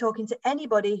question when you're talking to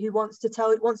anybody who wants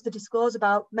to disclose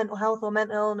about mental health or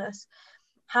mental illness.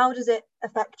 How does it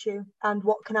affect you, and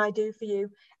what can I do for you?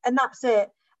 And that's it.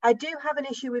 I do have an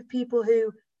issue with people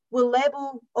who will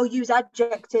label or use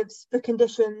adjectives for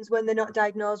conditions when they're not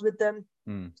diagnosed with them.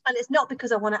 And it's not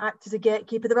because I want to act as a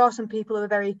gatekeeper. There are some people who are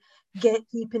very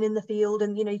gatekeeping in the field,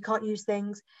 and you can't use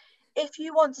things. If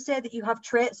you want to say that you have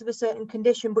traits of a certain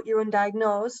condition but you're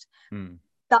undiagnosed,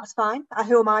 that's fine.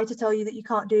 Who am I to tell you that you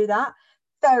can't do that?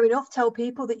 Fair enough. Tell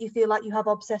people that you feel like you have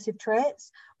obsessive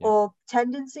traits or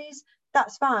tendencies.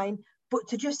 That's fine. But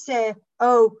to just say,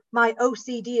 oh, my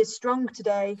OCD is strong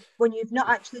today, when you've not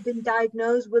actually been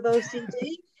diagnosed with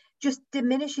OCD, just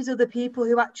diminishes other people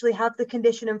who actually have the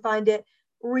condition and find it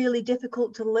really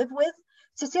difficult to live with.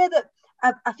 To say that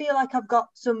I feel like I've got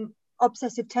some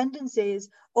obsessive tendencies,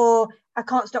 or I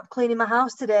can't stop cleaning my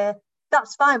house today,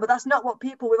 that's fine, but that's not what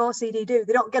people with OCD do.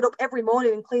 They don't get up every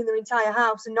morning and clean their entire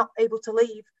house and not able to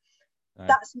leave.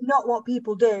 That's not what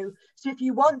people do. So if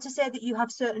you want to say that you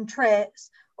have certain traits,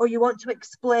 or you want to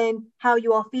explain how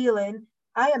you are feeling,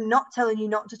 I am not telling you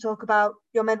not to talk about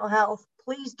your mental health.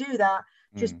 Please do that.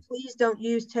 Just please don't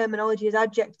use terminology as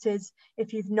adjectives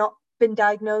if you've not been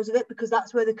diagnosed with it, because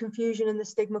that's where the confusion and the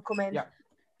stigma come in.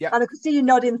 And I could see you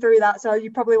nodding through that, so you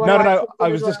probably want to. No. I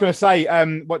was just going to say,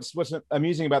 what's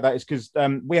amusing about that is because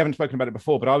we haven't spoken about it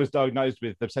before, but I was diagnosed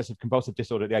with obsessive compulsive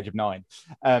disorder at the age of 9,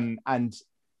 and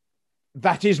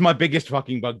that is my biggest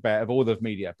fucking bugbear of all of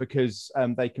media, because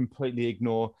they completely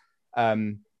ignore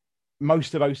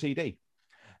most of OCD.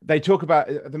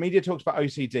 The media talks about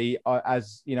OCD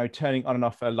as turning on and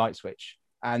off a light switch,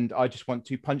 and I just want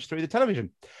to punch through the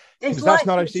television. It's like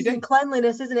not OCD. And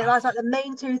cleanliness, isn't it? That's like the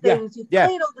main two things. You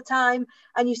clean all the time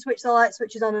and you switch the light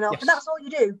switches on and off, and that's all you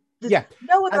do. There's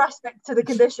no other aspect to the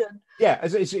condition.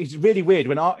 It's really weird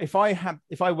when if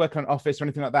I work on an office or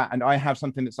anything like that, and I have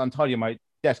something that's untidy on my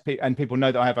desk, and people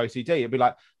know that I have OCD, it'd be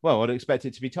like, well, I'd expect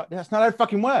it to be tidy. That's not how it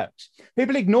fucking works.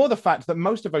 People ignore the fact that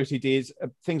most of OCD is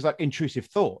things like intrusive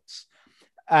thoughts,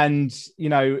 and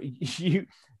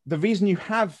the reason you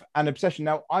have an obsession.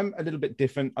 Now, I'm a little bit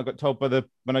different. I got told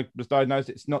when I was diagnosed,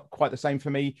 it's not quite the same for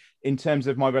me in terms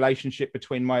of my relationship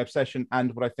between my obsession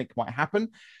and what I think might happen.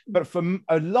 But for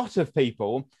a lot of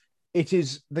people, it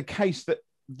is the case that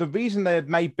the reason there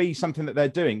may be something that they're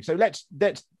doing. So let's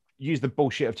use the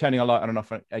bullshit of turning a light on and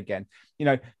off again.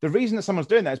 The reason that someone's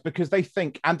doing that is because they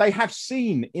think, and they have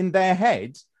seen in their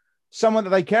head, someone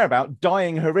that they care about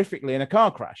dying horrifically in a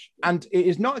car crash. And it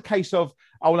is not a case of,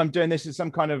 oh, well, I'm doing this as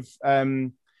some kind of,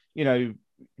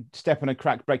 step on a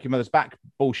crack, break your mother's back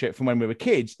bullshit from when we were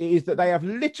kids. It is that they have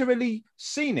literally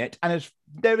seen it, and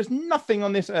there is nothing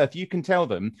on this earth you can tell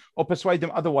them or persuade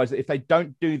them otherwise that if they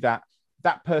don't do that,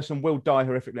 that person will die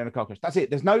horrifically in a car crash. That's it.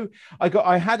 There's no.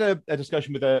 I had a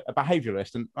discussion with a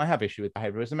behaviorist, and I have issue with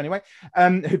behaviorism anyway,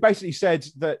 who basically said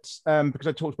that because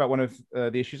I talked about one of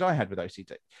the issues I had with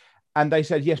OCD, and they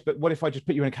said, yes, but what if I just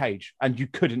put you in a cage and you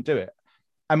couldn't do it?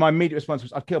 And my immediate response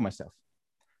was, I'd kill myself.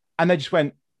 And they just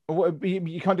went,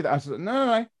 you can't do that. I said,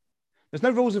 no. There's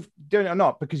no rules of doing it or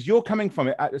not, because you're coming from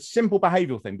it at a simple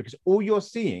behavioral thing, because all you're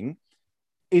seeing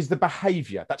is the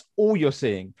behavior. That's all you're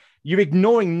seeing. You're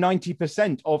ignoring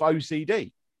 90% of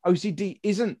OCD. OCD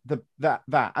isn't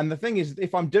that. And the thing is,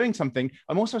 if I'm doing something,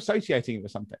 I'm also associating it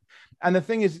with something. And the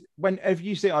thing is, whenever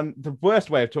you see on the worst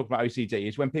way of talking about OCD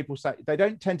is when people say, they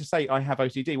don't tend to say, I have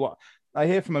OCD. What I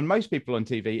hear from most people on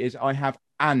TV is, I have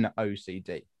an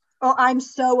OCD. Oh, I'm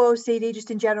so OCD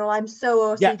just in general. I'm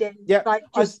so OCD. Yeah. Like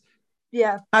just,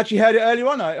 yeah. I actually heard it earlier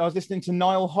on. I was listening to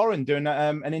Niall Horan doing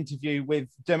an interview with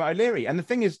Dermot O'Leary. And the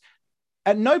thing is,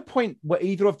 at no point were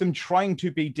either of them trying to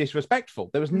be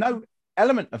disrespectful. There was no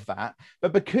element of that.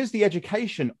 But because the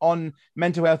education on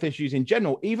mental health issues in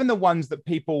general, even the ones that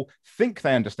people think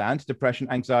they understand, depression,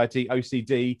 anxiety,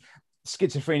 OCD,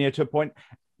 schizophrenia to a point,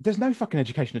 there's no fucking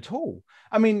education at all.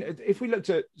 I mean, if we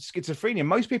looked at schizophrenia,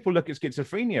 most people look at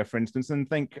schizophrenia, for instance, and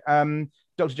think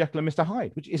Dr. Jekyll and Mr.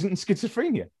 Hyde, which isn't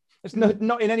schizophrenia. It's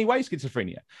not in any way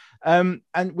schizophrenia.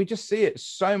 And we just see it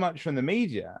so much from the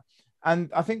media.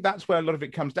 And I think that's where a lot of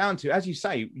it comes down to. As you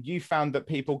say, you found that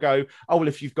people go, oh, well,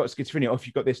 if you've got schizophrenia, or if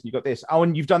you've got this and you've got this, oh,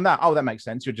 and you've done that, oh, that makes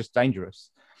sense. You're just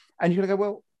dangerous. And you're going to go,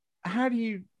 well, how do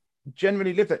you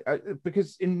generally live that?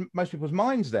 Because in most people's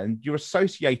minds, then you're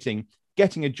associating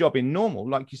getting a job in normal,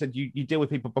 like you said, you deal with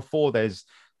people before there's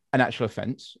an actual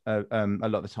offence a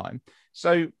lot of the time.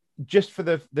 So just for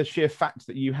the sheer fact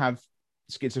that you have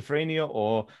schizophrenia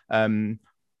or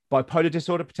bipolar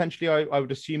disorder, potentially, I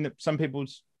would assume that some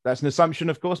people's, that's an assumption,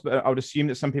 of course, but I would assume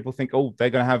that some people think, oh, they're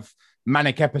going to have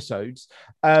manic episodes.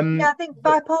 Yeah, I think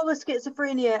bipolar,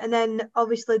 schizophrenia, and then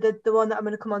obviously the one that I'm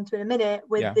going to come on to in a minute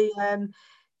with the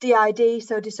DID,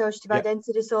 so dissociative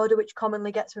identity disorder, which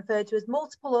commonly gets referred to as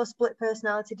multiple or split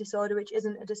personality disorder, which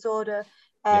isn't a disorder.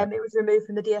 It was removed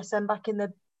from the DSM back in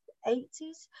the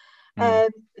 80s.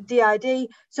 DID.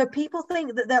 So people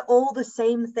think that they're all the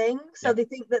same thing. So they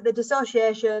think that the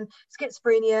dissociation,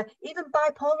 schizophrenia, even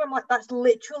bipolar, I'm like, that's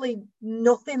literally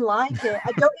nothing like it.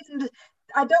 I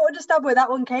don't understand where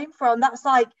that one came from. That's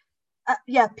like,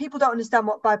 people don't understand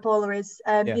what bipolar is.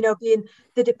 Being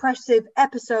the depressive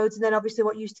episodes, and then obviously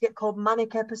what used to get called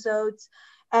manic episodes.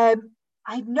 I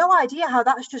had no idea how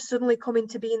that's just suddenly coming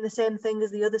to being the same thing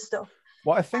as the other stuff.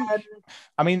 Well, I think,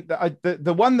 I mean,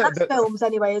 the one that's films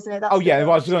anyway, isn't it? I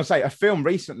was going to say a film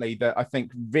recently that I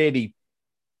think really,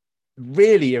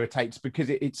 really irritates because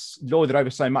it's lorded over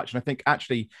so much, and I think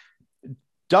actually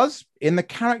does in the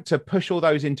character push all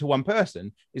those into one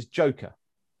person is Joker.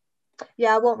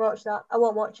 Yeah, I won't watch that. I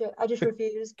won't watch it. I just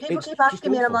refuse. People keep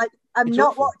asking me, and I'm like, I'm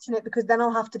not watching it because then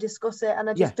I'll have to discuss it, and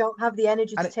I just don't have the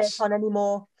energy to take on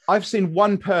anymore. I've seen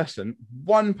one person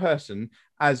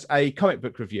as a comic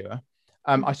book reviewer.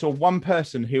 I saw one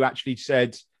person who actually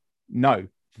said, no,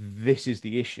 this is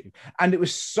the issue. And it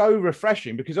was so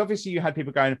refreshing because obviously you had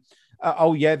people going,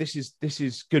 oh yeah, this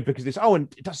is good because this,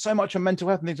 and it does so much on mental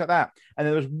health and things like that. And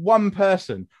there was one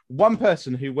person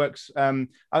who works,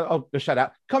 I'll shout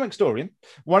out, Comic Storian,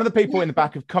 one of the people in the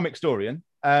back of Comic Storian.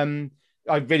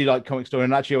 I really like Comic Storian.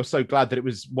 And actually I was so glad that it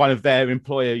was one of their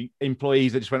employees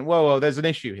that just went, whoa, there's an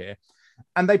issue here.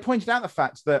 And they pointed out the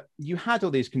fact that you had all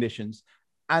these conditions,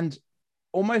 and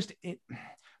almost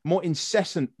more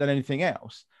incessant than anything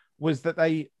else was that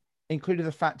they included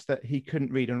the fact that he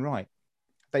couldn't read and write.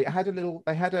 They had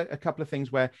a couple of things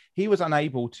where he was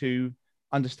unable to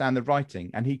understand the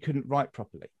writing and he couldn't write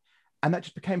properly. And that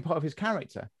just became part of his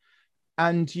character.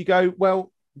 And you go,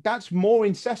 well, that's more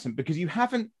incessant because you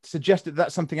haven't suggested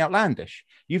that's something outlandish.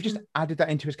 You've just added that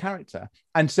into his character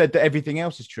and said that everything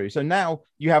else is true. So now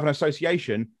you have an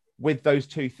association with those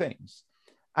two things.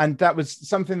 And that was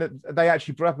something that they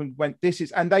actually brought up and went,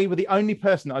 and they were the only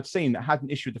person I'd seen that had an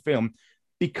issue with the film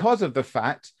because of the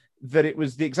fact that it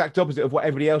was the exact opposite of what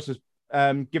everybody else was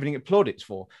giving it plaudits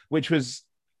for, which was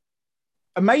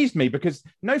amazed me because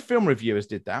no film reviewers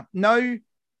did that. No,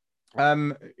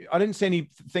 I didn't see any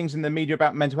things in the media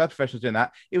about mental health professionals doing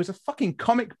that. It was a fucking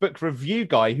comic book review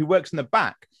guy who works in the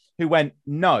back who went,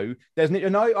 no, there's no,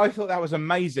 and I thought that was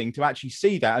amazing to actually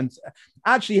see that and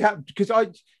actually have, because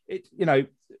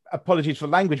apologies for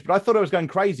language, but I thought I was going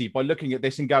crazy by looking at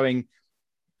this and going,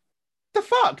 the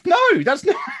fuck? No, that's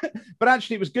not. But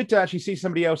actually, it was good to actually see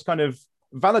somebody else kind of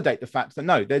validate the fact that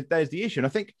no, there's the issue. And I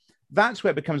think that's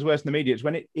where it becomes worse in the media. It's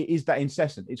when it is that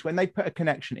incessant. It's when they put a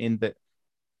connection in that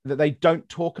they don't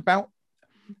talk about.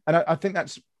 And I think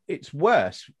it's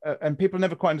worse. And people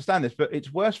never quite understand this, but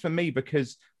it's worse for me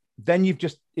because then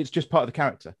it's just part of the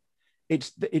character.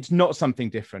 It's not something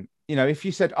different. You know, if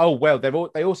you said, oh, well,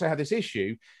 they also have this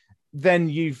issue, then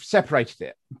you've separated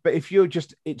it. But if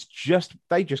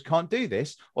they just can't do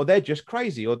this, or they're just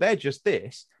crazy, or they're just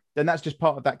this, then that's just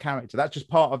part of that character. That's just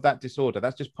part of that disorder.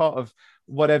 That's just part of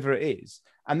whatever it is.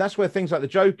 And that's where things like the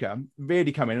Joker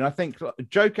really come in. And I think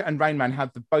Joker and Rain Man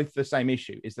have both the same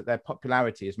issue, is that their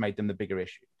popularity has made them the bigger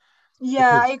issue.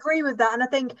 Yeah, I agree with that. And I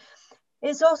think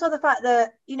it's also the fact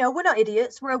that, you know, we're not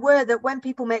idiots. We're aware that when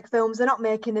people make films, they're not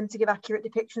making them to give accurate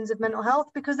depictions of mental health,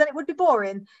 because then it would be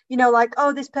boring. You know, like,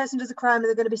 oh, this person does a crime and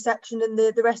they're going to be sectioned, and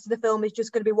the rest of the film is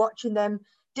just going to be watching them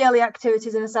daily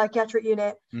activities in a psychiatric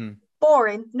unit.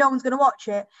 Boring. No one's going to watch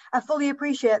it. I fully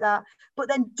appreciate that. But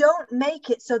then don't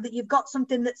make it so that you've got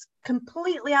something that's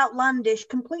completely outlandish,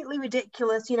 completely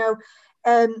ridiculous. You know,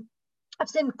 I've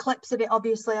seen clips of it,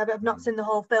 obviously. I've not seen the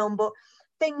whole film, but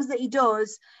things that he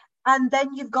does. And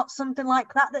then you've got something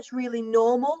like that that's really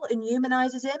normal and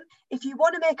humanizes him. If you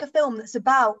want to make a film that's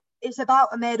about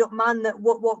a made-up man that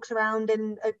walks around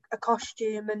in a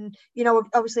costume and, you know,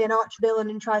 obviously an arch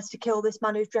villain and tries to kill this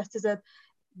man who's dressed as a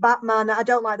Batman. I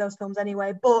don't like those films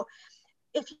anyway. But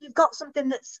if you've got something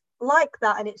that's like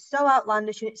that and it's so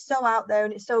outlandish and it's so out there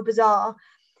and it's so bizarre,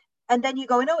 and then you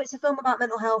go, no, it's a film about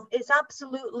mental health. It's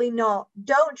absolutely not.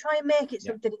 Don't try and make it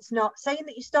something it's not. Saying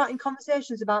that you're starting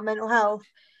conversations about mental health,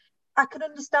 I can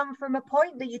understand from a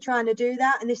point that you're trying to do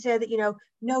that. And they say that, you know,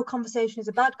 no conversation is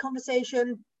a bad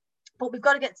conversation. But we've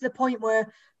got to get to the point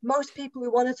where most people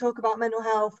who want to talk about mental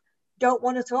health don't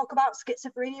want to talk about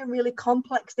schizophrenia and really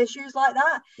complex issues like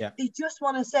that. Yeah. They just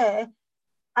want to say,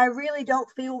 I really don't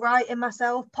feel right in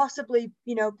myself, possibly,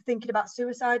 you know, thinking about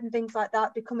suicide and things like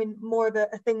that, becoming more of a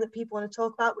thing that people want to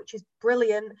talk about, which is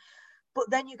brilliant. But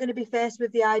then you're going to be faced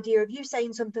with the idea of you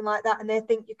saying something like that and they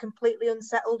think you're completely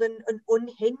unsettled and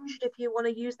unhinged, if you want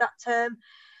to use that term.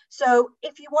 So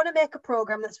if you want to make a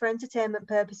program that's for entertainment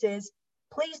purposes,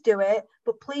 please do it,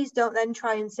 but please don't then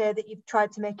try and say that you've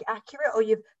tried to make it accurate or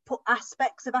you've put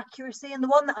aspects of accuracy. And the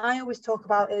one that I always talk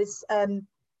about is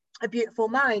A Beautiful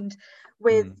Mind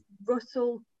with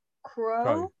Russell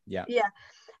Crowe. Yeah.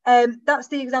 That's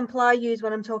the example I use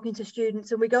when I'm talking to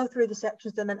students, and we go through the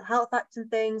sections of the Mental Health Act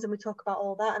and things, and we talk about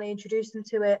all that, and I introduce them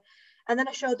to it. And then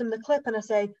I show them the clip and I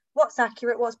say, what's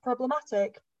accurate, what's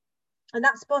problematic? And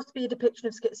that's supposed to be a depiction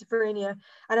of schizophrenia.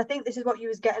 And I think this is what you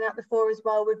was getting at before as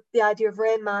well with the idea of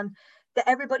Rain Man, that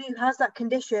everybody who has that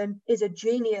condition is a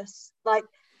genius. Like,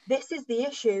 this is the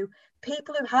issue.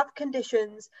 People who have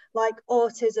conditions like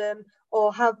autism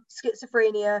or have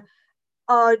schizophrenia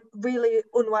are really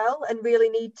unwell and really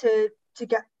need to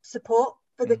get support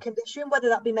for the condition, whether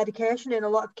that be medication in a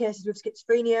lot of cases with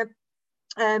schizophrenia.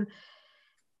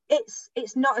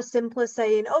 It's not as simple as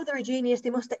saying, oh, they're a genius, they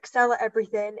must excel at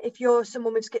everything. If you're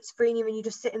someone with schizophrenia and you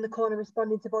just sit in the corner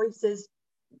responding to voices,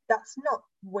 that's not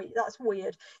weird. That's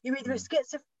weird. You're either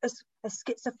a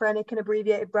schizophrenic in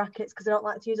abbreviated brackets, because I don't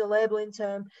like to use a labeling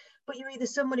term, but you're either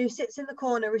someone who sits in the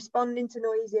corner responding to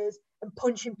noises and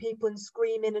punching people and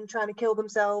screaming and trying to kill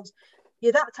themselves.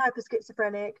 You're that type of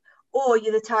schizophrenic, or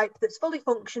you're the type that's fully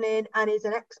functioning and is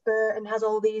an expert and has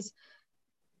all these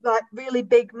like really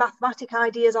big mathematic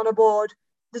ideas on a board.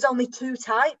 There's only two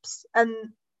types,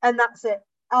 and that's it.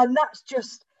 And that's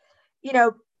just, you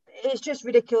know, it's just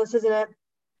ridiculous, isn't it?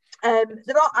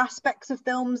 There are aspects of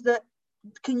films that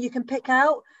you can pick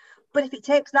out, but if it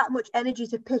takes that much energy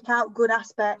to pick out good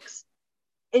aspects,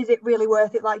 is it really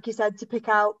worth it, like you said, to pick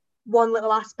out one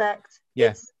little aspect?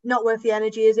 It's not worth the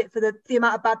energy, is it, for the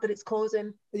amount of bad that it's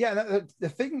causing? Yeah, the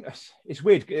thing, it's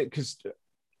weird because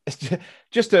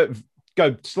just to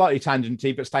go slightly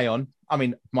tangenty, but stay on. I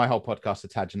mean, my whole podcast are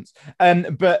tangents.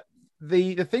 But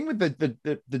the thing with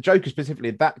the Joker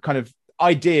specifically, that kind of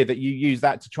idea that you use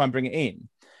that to try and bring it in,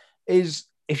 is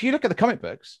if you look at the comic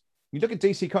books, you look at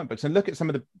DC comic books and look at some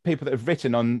of the people that have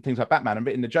written on things like Batman and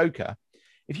written the Joker,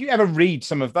 if you ever read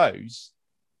some of those,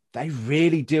 they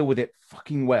really deal with it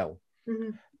fucking well.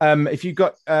 If you've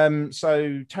got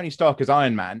so Tony Stark as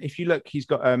Iron Man, if you look, he's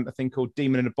got a thing called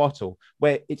Demon in a Bottle,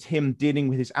 where it's him dealing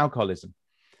with his alcoholism.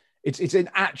 It's an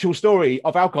actual story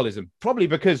of alcoholism, probably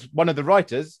because one of the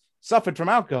writers suffered from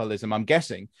alcoholism, I'm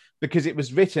guessing, because it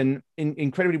was written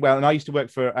incredibly well. And I used to work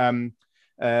for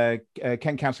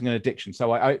Kent Counselling and Addiction.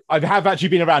 So I have actually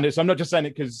been around it. So I'm not just saying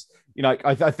it because, you know,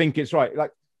 I think it's right.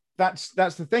 Like that's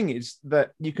the thing, is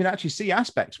that you can actually see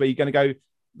aspects where you're going to go,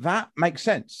 that makes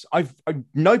sense. I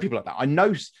know people like that.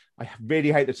 I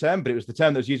really hate the term, but it was the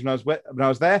term that was used when I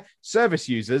was there. Service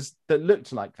users that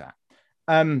looked like that.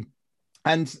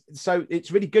 And so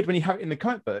it's really good when you have it in the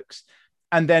comic books.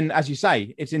 And then, as you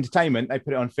say, it's entertainment. They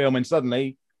put it on film and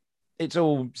suddenly it's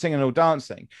all singing and all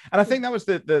dancing. And I think that was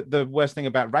the worst thing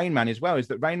about Rain Man as well, is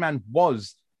that Rain Man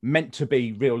was meant to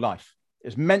be real life.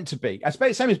 It's meant to be. I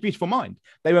suppose same as Beautiful Mind.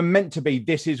 They were meant to be,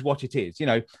 this is what it is. You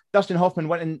know, Dustin Hoffman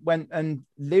went and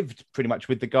lived pretty much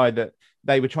with the guy that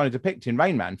they were trying to depict in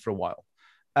Rain Man for a while.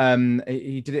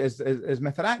 He did it as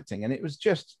method acting, and it's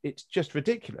just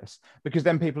ridiculous because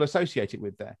then people associate it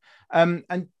with there. And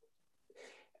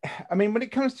I mean, when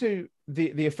it comes to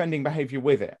the offending behavior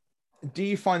with it, do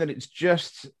you find that it's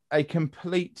just a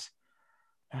complete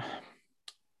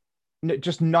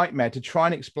just nightmare to try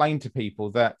and explain to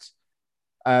people that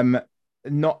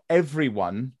not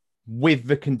everyone with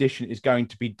the condition is going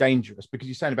to be dangerous? Because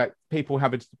you're saying about people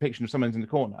have a depiction of someone's in the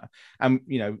corner, and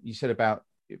you know, you said about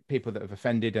people that have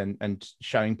offended and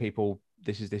showing people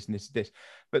this is this and this is this,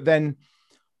 but then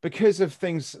because of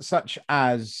things such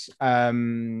as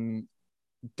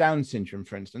Down syndrome,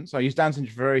 for instance, I use Down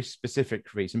syndrome for a very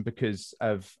specific reason because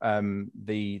of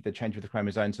the change of the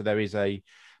chromosome. So there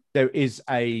is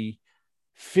a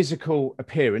physical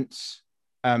appearance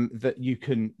that you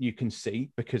can see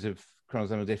because of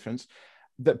chromosomal difference,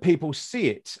 that people see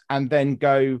it and then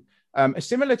go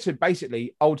similar to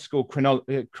basically old school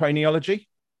craniology.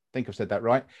 I think I've said that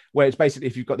right, where it's basically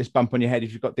if you've got this bump on your head,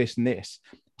 if you've got this and this.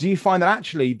 Do you find that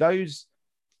actually those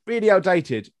really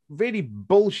outdated, really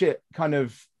bullshit kind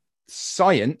of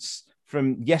science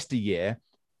from yesteryear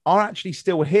are actually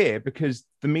still here because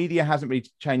the media hasn't really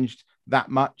changed that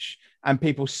much and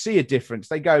people see a difference?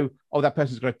 They go, oh, that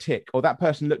person's got a tick, or that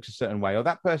person looks a certain way, or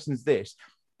that person's this,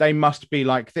 they must be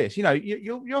like this. You know,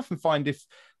 you often find if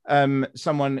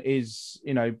someone is,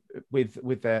 you know,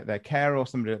 with their care or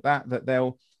somebody like that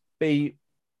they'll be,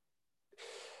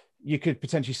 you could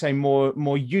potentially say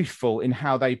more youthful in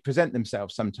how they present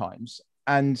themselves sometimes.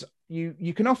 And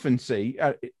you can often see,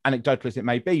 anecdotal as it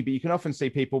may be, but you can often see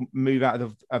people move out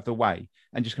of the way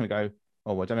and just kind of go,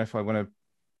 oh, I don't know if I want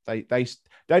to,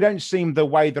 they don't seem the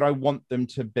way that I want them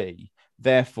to be.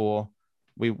 Therefore,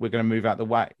 we're going to move out the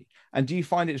way. And do you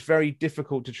find it's very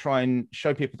difficult to try and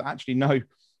show people that actually, no,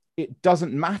 it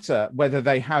doesn't matter whether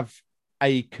they have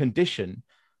a condition,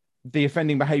 the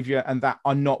offending behavior and that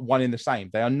are not one in the same.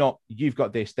 They are not, you've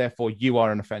got this, therefore you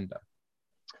are an offender.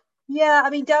 Yeah, I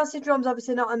mean, Down syndrome's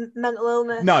obviously not a mental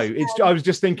illness. No, it's. I was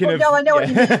just thinking of. No, I know what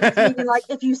you mean. It's meaning, like,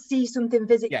 if you see something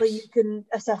physically, yes, you can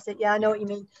assess it. Yeah, I know what you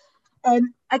mean.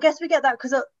 I guess we get that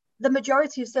because the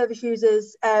majority of service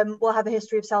users will have a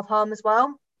history of self-harm as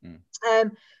well.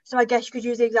 So I guess you could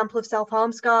use the example of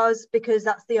self-harm scars because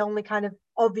that's the only kind of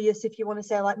obvious, if you want to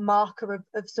say, like, marker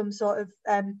of some sort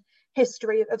of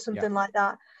history of something like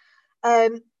that.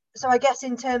 So I guess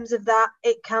in terms of that,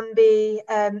 it can be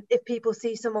if people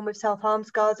see someone with self-harm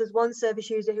scars. There's one service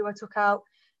user who I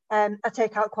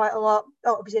take out quite a lot.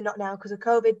 Oh, obviously not now because of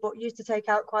COVID, but used to take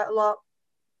out quite a lot.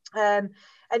 And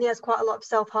he has quite a lot of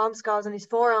self-harm scars on his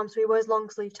forearms, so he wears long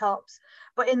sleeve tops.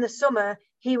 But in the summer,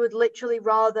 he would literally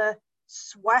rather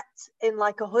sweat in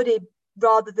like a hoodie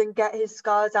rather than get his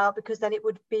scars out because then it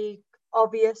would be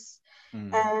obvious.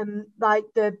 Like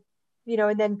the, you know,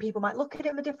 and then people might look at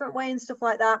him a different way and stuff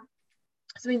like that.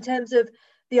 So in terms of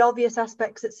the obvious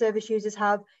aspects that service users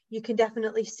have, you can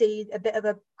definitely see a bit of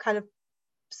a kind of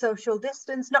social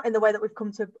distance, not in the way that we've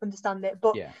come to understand it,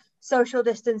 but social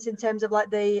distance in terms of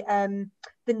like the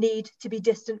need to be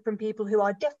distant from people who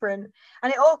are different.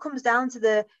 And it all comes down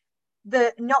to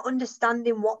the not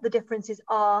understanding what the differences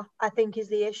are, I think, is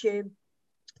the issue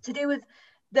to do with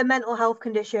the mental health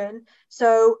condition.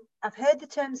 So I've heard the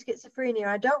term schizophrenia.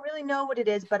 I don't really know what it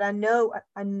is, but I know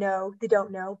they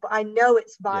don't know, but I know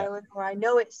it's violent, or I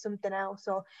know it's something else,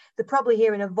 or they're probably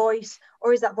hearing a voice,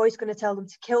 or is that voice going to tell them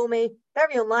to kill me?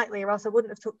 Very unlikely, or else I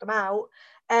wouldn't have took them out.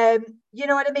 You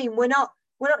know what I mean? We're not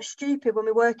stupid when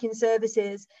we work in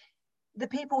services. The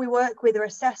people we work with are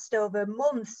assessed over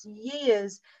months,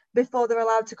 years before they're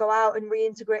allowed to go out and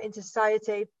reintegrate into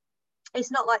society.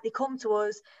 It's not like they come to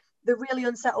us, they're really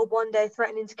unsettled one day,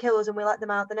 threatening to kill us, and we let them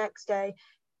out the next day.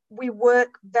 We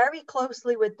work very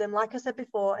closely with them, like I said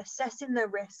before, assessing their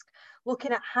risk,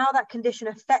 looking at how that condition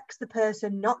affects the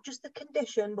person, not just the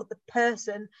condition, but the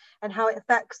person and how it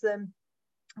affects them.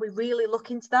 We really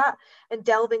look into that and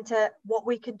delve into what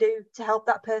we can do to help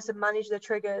that person manage their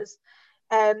triggers.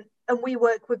 And we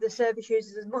work with the service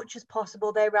users as much as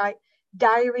possible. They write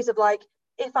diaries of like,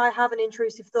 if I have an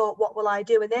intrusive thought, what will I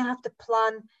do? And they have to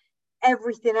plan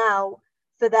everything out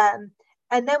for them.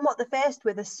 And then what they're faced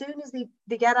with, as soon as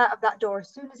they get out of that door,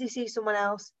 as soon as they see someone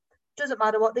else, doesn't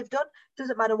matter what they've done,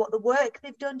 doesn't matter what the work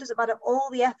they've done, doesn't matter all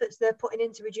the efforts they're putting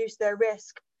in to reduce their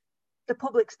risk, the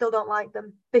public still don't like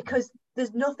them because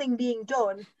there's nothing being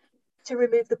done to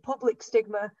remove the public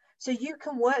stigma. So you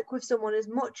can work with someone as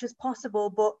much as possible,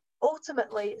 but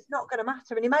ultimately it's not going to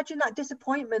matter. And imagine that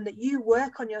disappointment that you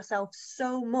work on yourself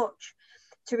so much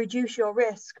to reduce your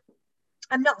risk.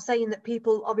 I'm not saying that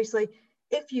people, obviously,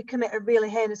 if you commit a really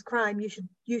heinous crime,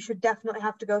 you should definitely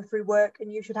have to go through work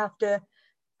and you should have to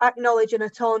acknowledge and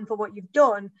atone for what you've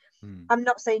done. I'm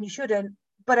not saying you shouldn't,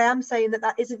 but I am saying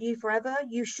that isn't you forever.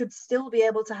 You should still be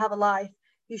able to have a life.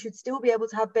 You should still be able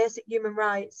to have basic human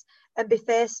rights and be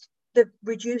faced the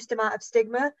reduced amount of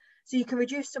stigma. So you can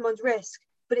reduce someone's risk,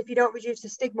 but if you don't reduce the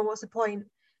stigma, what's the point?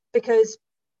 Because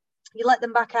you let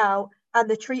them back out and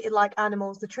they're treated like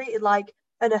animals. They're treated like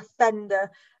an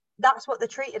offender. That's what they're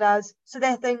treated as. So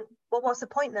they think, well, what's the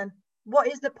point then? What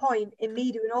is the point in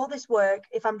me doing all this work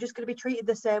if I'm just going to be treated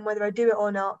the same whether I do it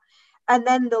or not? And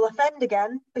then they'll offend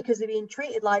again because they're being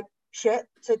treated like shit,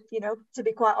 to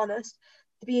be quite honest.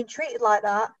 They're being treated like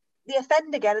that. They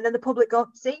offend again, and then the public go,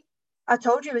 see, I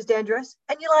told you it was dangerous.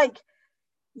 And you're like,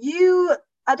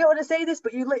 I don't want to say this,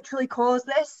 but you literally caused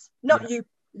this. Not you,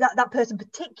 that person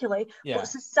particularly, but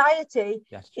society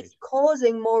is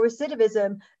causing more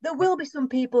recidivism. There will be some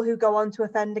people who go on to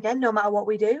offend again, no matter what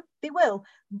we do. They will.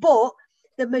 But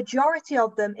the majority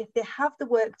of them, if they have the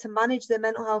work to manage their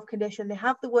mental health condition, they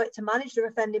have the work to manage their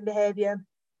offending behaviour,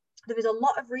 there is a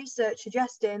lot of research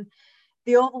suggesting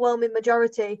the overwhelming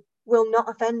majority will not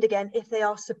offend again if they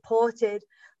are supported.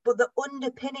 But the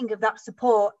underpinning of that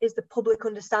support is the public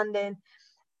understanding,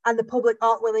 and the public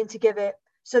aren't willing to give it.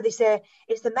 So they say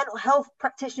it's the mental health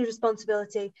practitioner's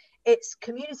responsibility, it's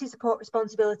community support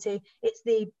responsibility, it's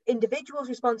the individual's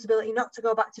responsibility not to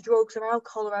go back to drugs or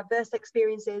alcohol or adverse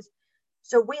experiences.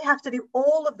 So we have to do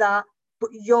all of that,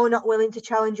 but you're not willing to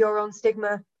challenge your own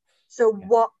stigma. So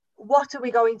what are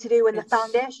we going to do when the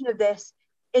foundation of this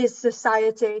is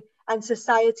society, and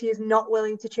society is not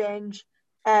willing to change?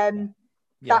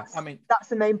 That's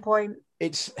the main point.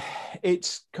 It's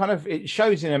kind of, it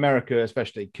shows in America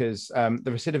especially because the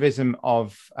recidivism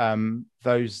of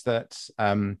those that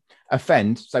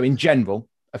offend, so in general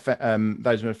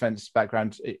those with offence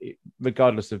background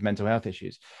regardless of mental health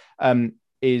issues,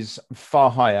 is far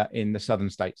higher in the southern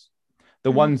states.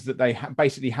 The ones that they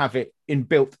basically have it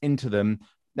inbuilt into them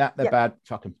that they're bad,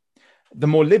 fuck them. The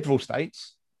more liberal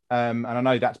states, and I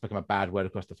know that's become a bad word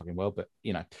across the fucking world, but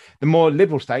the more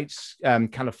liberal states,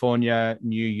 California,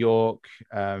 New York,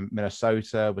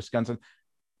 Minnesota, Wisconsin,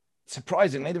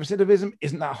 surprisingly, the recidivism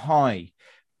isn't that high.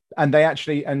 And they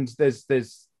actually, and there's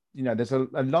a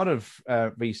lot of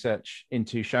research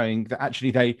into showing that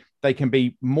actually they can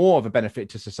be more of a benefit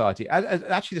to society.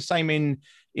 Actually, the same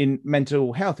in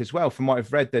mental health as well. From what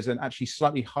I've read, there's an actually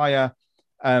slightly higher.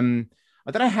 I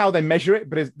don't know how they measure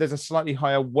it, but there's a slightly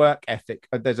higher work ethic.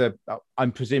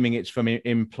 I'm presuming it's from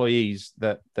employees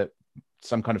that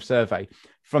some kind of survey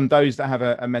from those that have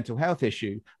a mental health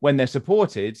issue when they're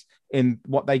supported in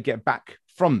what they get back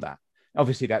from that.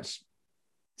 Obviously, that's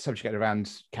subject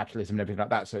around capitalism and everything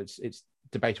like that, so it's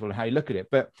debatable how you look at it.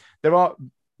 But there are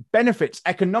benefits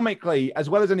economically as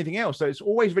well as anything else. So it's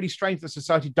always really strange that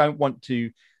society don't want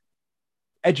to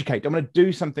educate, don't want to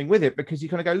do something with it, because you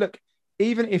kind of go, look,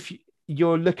 even if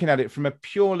you're looking at it from a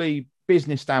purely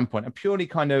business standpoint, a purely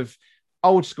kind of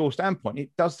old school standpoint, it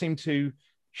does seem to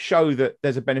show that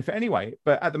there's a benefit anyway.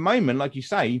 But at the moment, like you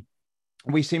say,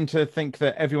 we seem to think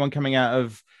that everyone coming out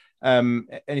of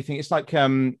anything, it's like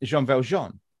Jean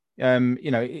Valjean,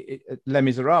 Les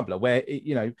Miserables, where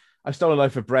I stole a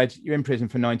loaf of bread, you're in prison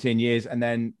for 19 years, and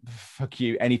then fuck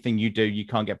you, anything you do, you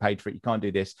can't get paid for it, you can't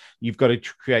do this, you've got to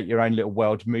create your own little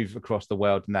world, move across the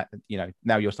world, and that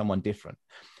now you're someone different.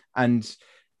 And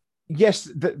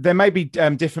yes, there may be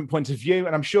different points of view,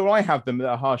 and I'm sure I have them that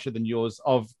are harsher than yours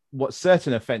of what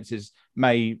certain offences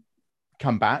may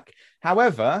come back.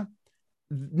 However,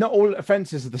 not all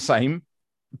offences are the same,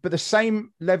 but the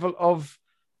same level of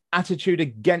attitude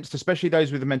against, especially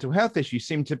those with a mental health issue,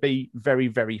 seem to be very,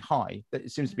 very high. That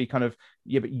it seems to be kind of,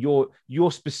 but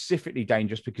you're specifically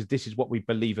dangerous because this is what we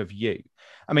believe of you.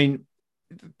 I mean,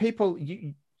 people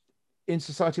in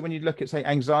society, when you look at, say,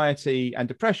 anxiety and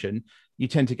depression, you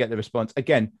tend to get the response.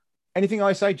 Again, anything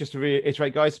I say, just to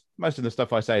reiterate, guys, most of the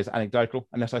stuff I say is anecdotal,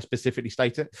 unless I specifically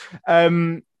state it.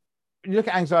 you look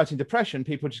at anxiety and depression,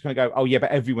 people are just going to go, oh yeah,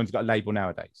 but everyone's got a label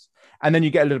nowadays. And then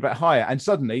you get a little bit higher, and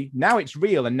suddenly now it's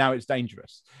real and now it's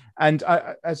dangerous. And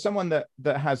as someone that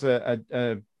has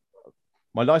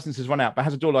my license has run out, but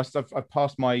has a door license, I've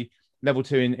passed my level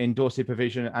 2 in door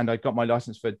supervision, and I got my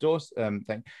license for doors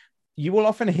thing. You will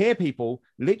often hear people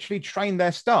literally train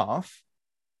their staff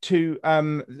to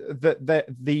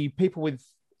the people with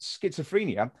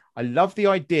schizophrenia. I love the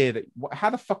idea that how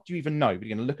the fuck do you even know? You're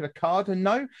going to look at a card and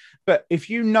know. But if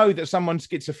you know that someone's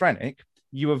schizophrenic,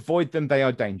 you avoid them. They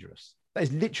are dangerous. That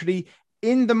is literally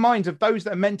in the minds of those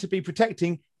that are meant to be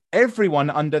protecting everyone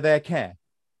under their care,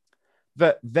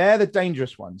 that they're the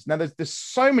dangerous ones. Now, there's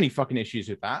so many fucking issues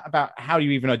with that, about how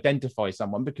you even identify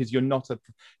someone, because you're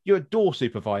a door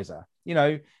supervisor. You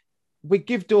know, we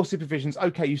give door supervisions.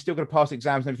 Okay, you still got to pass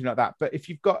exams and everything like that. But if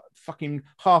you've got fucking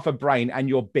half a brain and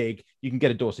you're big, you can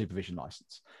get a door supervision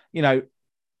license. You know,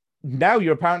 now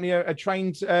you're apparently a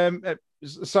trained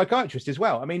psychiatrist as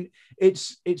well. I mean,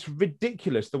 it's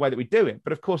ridiculous the way that we do it.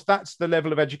 But of course, that's the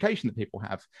level of education that people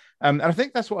have. And I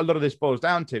think that's what a lot of this boils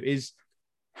down to, is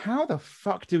how the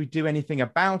fuck do we do anything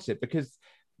about it? Because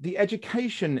the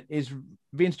education is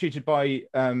reinstituted by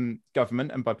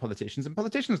government and by politicians, and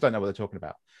politicians don't know what they're talking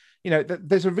about. You know,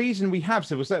 there's a reason we have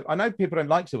civil servants. I know people don't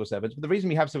like civil servants, but the reason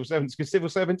we have civil servants is because civil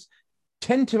servants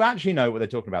tend to actually know what they're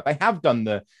talking about. They have done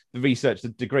the research, the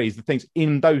degrees, the things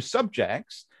in those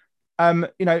subjects. You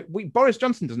know, Boris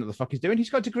Johnson doesn't know what the fuck he's doing.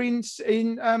 He's got a degree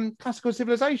in classical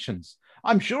civilizations.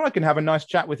 I'm sure I can have a nice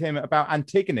chat with him about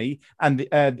Antigone and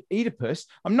the Oedipus.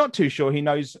 I'm not too sure he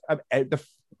knows the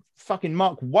fucking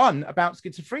Mark I about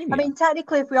schizophrenia. I mean,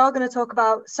 technically, if we are going to talk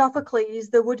about Sophocles,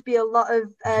 there would be a lot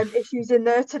of issues in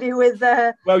there to do with.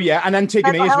 Well, yeah, and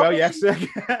Antigone as well. Yes,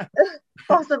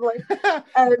 possibly.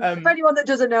 For anyone that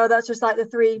doesn't know, that's just like the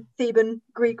 3 Theban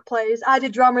Greek plays. I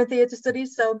did drama and theatre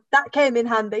studies, so that came in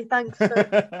handy. Thanks for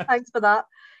that.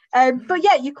 But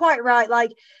yeah, you're quite right.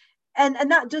 Like, and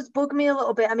that does bug me a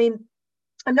little bit. I mean,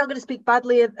 I'm not going to speak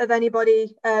badly of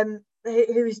anybody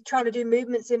who's trying to do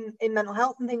movements in mental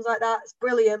health and things like that. It's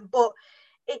brilliant, but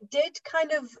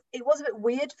it was a bit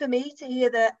weird for me to hear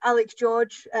that Alex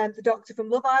George, the doctor from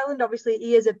Love Island, obviously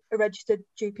he is a registered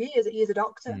GP, he is a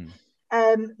doctor,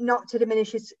 not to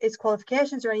diminish his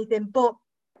qualifications or anything, but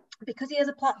because he has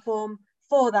a platform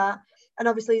for that, and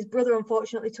obviously his brother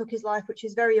unfortunately took his life, which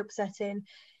is very upsetting,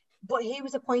 but he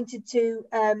was appointed to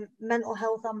mental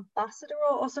health ambassador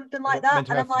or something like that.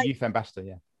 Mental health youth ambassador,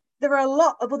 yeah. There are a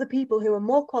lot of other people who are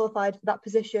more qualified for that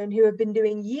position, who have been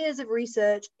doing years of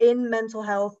research in mental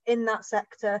health in that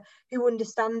sector, who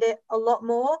understand it a lot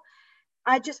more.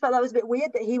 I just felt that was a bit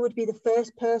weird that he would be the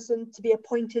first person to be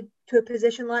appointed to a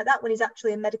position like that when he's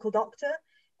actually a medical doctor,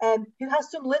 who has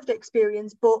some lived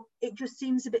experience, but it just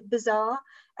seems a bit bizarre.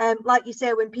 Like you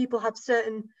say, when people have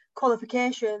certain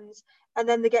qualifications and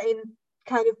then they're getting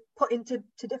kind of put into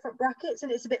different brackets,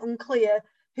 and it's a bit unclear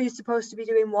who's supposed to be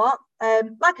doing what.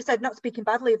 Like I said, not speaking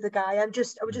badly of the guy, I was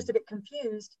just a bit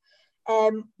confused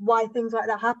why things like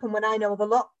that happen, when I know of a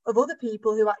lot of other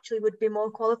people who actually would be more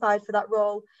qualified for that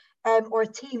role, or a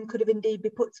team could have indeed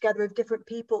been put together of different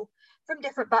people from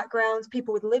different backgrounds,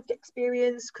 people with lived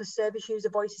experience, because service user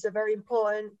voices are very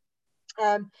important,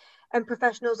 and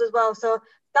professionals as well. So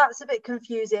that's a bit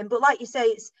confusing, but like you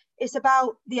say, it's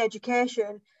about the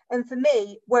education. And for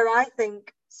me, where I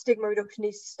think stigma reduction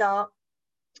needs to start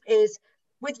is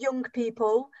with young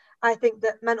people. I think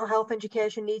that mental health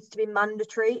education needs to be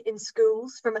mandatory in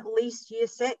schools from at least year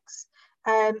 6.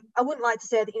 I wouldn't like to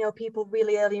say that, you know, people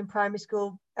really early in primary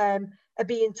school are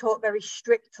being taught very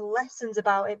strict lessons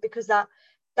about it, because that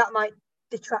might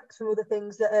detract from other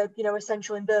things that are, you know,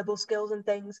 essential in verbal skills and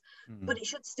things. But it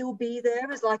should still be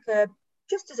there as like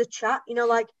just as a chat, you know,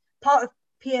 like part of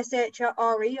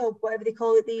PSHRE or whatever they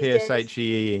call it these days.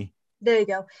 PSHEE. There you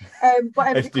go.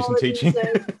 Whatever they call it these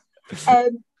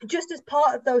days. Just as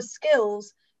part of those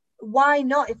skills, why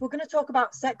not? If we're going to talk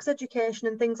about sex education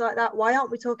and things like that, why aren't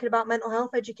we talking about mental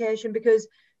health education? Because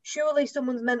surely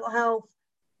someone's mental health,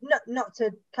 not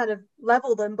to kind of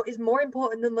level them, but is more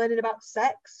important than learning about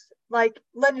sex. Like,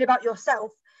 learning about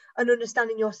yourself and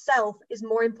understanding yourself is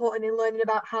more important in learning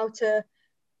about how to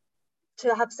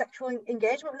have sexual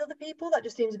engagement with other people. That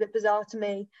just seems a bit bizarre to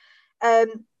me.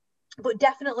 But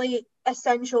definitely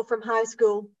essential from high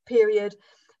school period,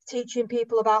 teaching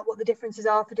people about what the differences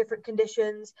are for different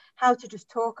conditions, how to just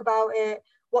talk about it,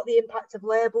 what the impact of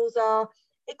labels are.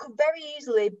 It could very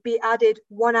easily be added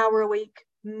 1 hour a week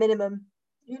minimum.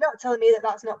 You're not telling me that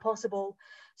that's not possible.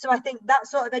 So I think that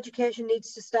sort of education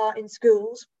needs to start in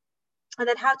schools. And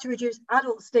then how to reduce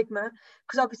adult stigma,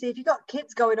 because obviously if you've got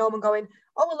kids going home and going,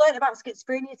 oh, we learned about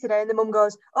schizophrenia today, and the mum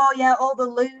goes, oh yeah, all the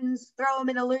loons, throw them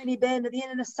in a loony bin, are they in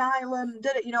an asylum,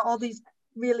 did it, you know, all these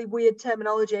really weird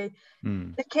terminology.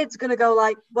 The kid's going to go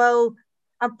like, well,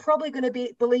 I'm probably going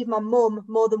to believe my mum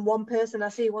more than one person I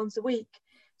see once a week,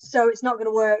 so it's not going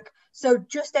to work. So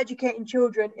just educating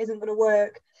children isn't going to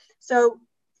work. So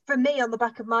for me, on the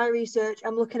back of my research,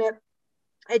 I'm looking at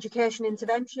education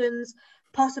interventions,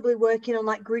 possibly working on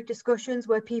like group discussions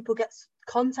where people get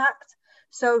contact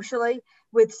socially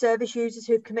with service users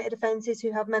who've committed offences,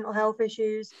 who have mental health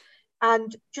issues,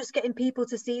 and just getting people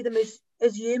to see them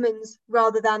as humans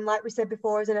rather than, like we said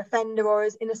before, as an offender or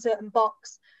as in a certain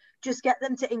box. Just get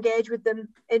them to engage with them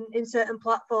in certain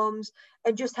platforms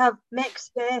and just make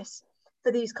space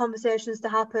for these conversations to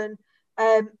happen.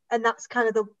 And that's kind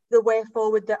of the way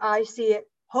forward that I see it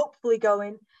hopefully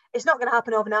going. It's not going to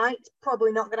happen overnight. It's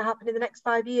probably not going to happen in the next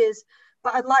 5 years.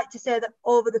 But I'd like to say that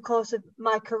over the course of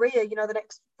my career, you know, the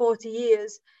next 40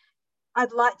 years,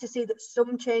 I'd like to see that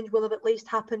some change will have at least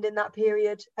happened in that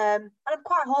period. And I'm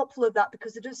quite hopeful of that,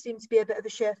 because there does seem to be a bit of a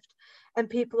shift and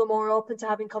people are more open to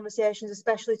having conversations,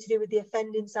 especially to do with the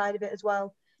offending side of it as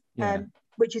well,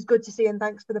 which is good to see. And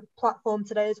thanks for the platform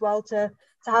today as well to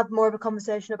have more of a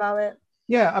conversation about it.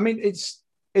 Yeah, I mean, it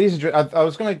is. I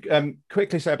was going to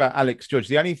quickly say about Alex Judge.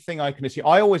 The only thing I can assume,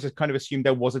 I always kind of assumed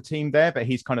there was a team there, but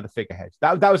he's kind of the figurehead.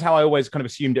 That was how I always kind of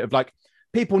assumed it. Of like,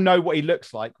 people know what he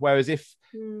looks like. Whereas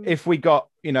if we got,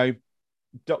 you know,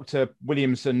 Dr.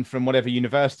 Williamson from whatever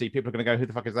university, people are going to go, who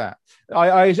the fuck is that?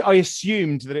 I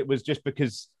assumed that it was just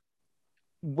because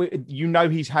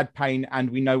he's had pain and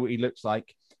we know what he looks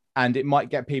like, and it might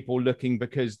get people looking,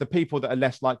 because the people that are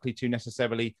less likely to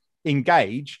necessarily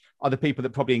engage are the people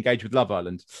that probably engage with Love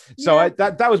Island. So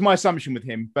that was my assumption with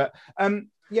him. But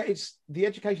it's the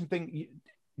education thing.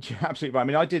 You're absolutely right. I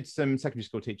mean, I did some secondary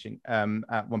school teaching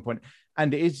at one point,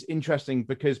 and it is interesting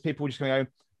because people are just going to go,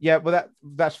 yeah, well,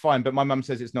 that's fine, but my mum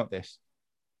says it's not this.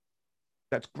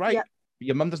 That's great. Yeah. But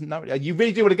your mum doesn't know. You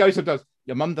really do want to go sometimes.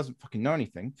 Your mum doesn't fucking know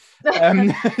anything.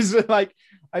 So like,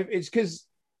 it's because.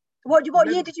 What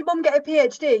year did your mum get a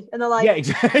PhD? And they're like, yeah,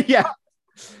 exactly. Yeah.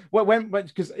 Well,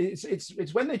 because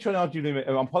it's when they try to argue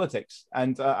on politics,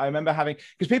 and I remember having,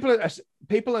 because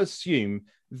people assume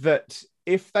that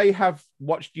if they have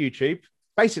watched YouTube,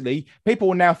 basically people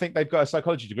will now think they've got a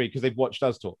psychology degree because they've watched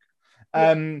us talk.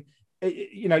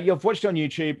 You know, you've watched it on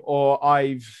YouTube, or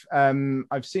I've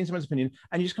seen someone's opinion,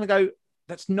 and you just kind of go,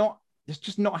 that's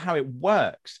just not how it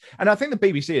works. And I think the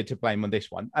BBC are to blame on this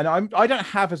one. And I don't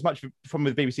have as much from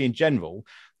the BBC in general.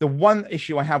 The one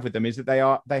issue I have with them is that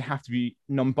they have to be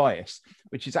non-biased,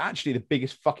 which is actually the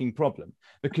biggest fucking problem,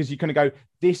 because you kind of go,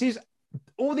 this is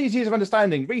all these years of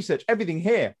understanding, research, everything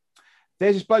here.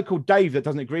 There's this bloke called Dave that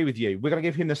doesn't agree with you. We're going to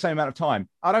give him the same amount of time.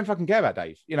 I don't fucking care about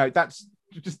Dave. You know, that's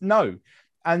just no.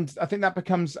 And I think that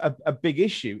becomes a big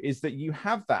issue, is that you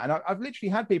have that. And I've literally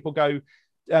had people go,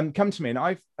 come to me, and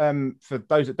I've for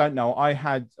those that don't know, I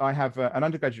have an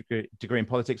undergraduate degree in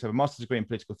politics, I have a master's degree in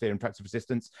political theory and practice of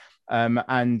resistance,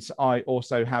 and I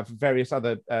also have various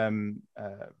other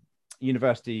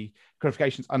university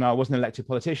qualifications, and I was an elected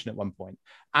politician at one point,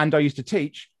 and I used to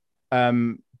teach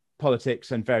politics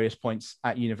and various points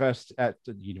at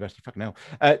fucking hell,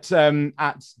 at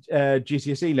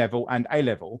GCSE level and A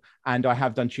level, and I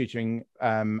have done tutoring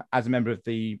as a member of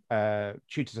the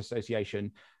Tutors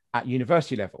Association at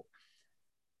university level.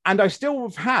 And I still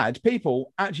have had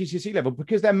people at GCSE level,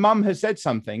 because their mum has said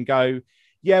something, go,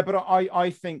 yeah, but I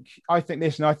think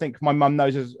this, and I think my mum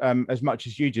knows as much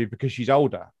as you do because she's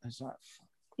older. It's like,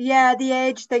 yeah, the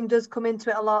age thing does come into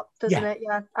it a lot, doesn't it?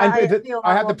 Yeah. And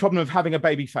I have the problem of having a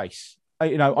baby face.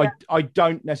 I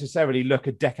don't necessarily look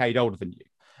a decade older than you.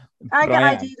 I get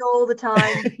ID'd all the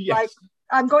time. Yes. Like,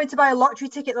 I'm going to buy a lottery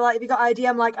ticket. They're like, have you got ID?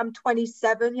 I'm like, I'm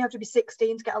 27. You have to be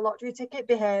 16 to get a lottery ticket.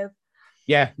 Behave.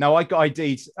 Yeah, no, I got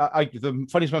ID'd. The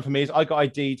funniest one for me is I got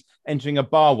ID'd entering a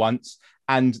bar once,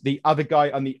 and the other guy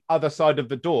on the other side of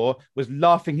the door was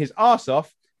laughing his ass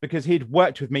off because he'd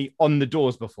worked with me on the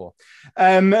doors before.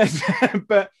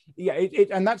 But yeah,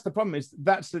 and that's the problem, is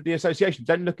that's the association.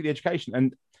 Don't look at the education.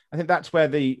 And I think that's where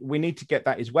we need to get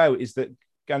that as well, is that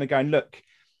going to go and look,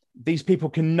 these people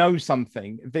can know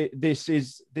something. This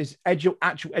is actual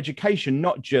education,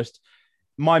 not just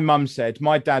my mum said,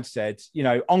 my dad said, you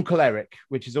know, Uncle Eric,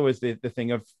 which is always the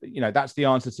thing of, you know, that's the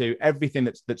answer to everything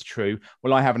that's true.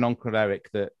 Well, I have an Uncle Eric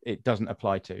that it doesn't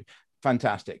apply to.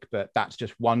 Fantastic. But that's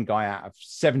just one guy out of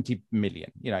 70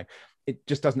 million, you know. It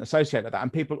just doesn't associate with that.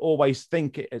 And people always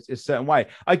think it's a certain way.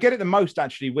 I get it the most,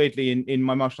 actually, weirdly, in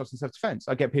my martial arts and self-defense.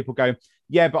 I get people go,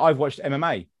 yeah, but I've watched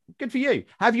MMA. Good for you.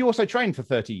 Have you also trained for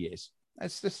 30 years?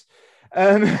 It's just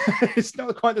it's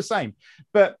not quite the same.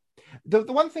 But the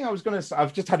one thing I was going to say,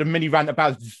 I've just had a mini rant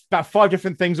about 5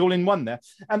 different things all in one there.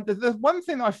 And the one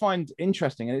thing I find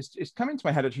interesting, and it's come into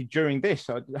my head actually during this,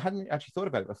 I hadn't actually thought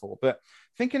about it before, but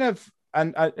thinking of,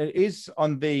 and it is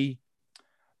on the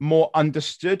more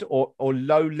understood or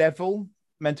low level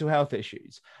mental health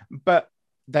issues, but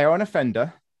they are an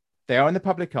offender, they are in the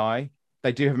public eye,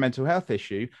 they do have a mental health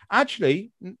issue.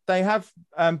 Actually, they have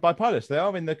bipolar. So they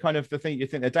are in the kind of the thing you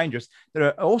think they're dangerous.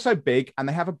 They're also big, and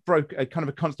they have a kind of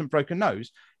a constant broken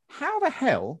nose. How the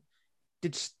hell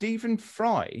did Stephen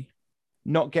Fry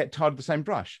not get tired of the same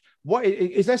brush? What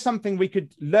is there something we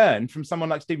could learn from someone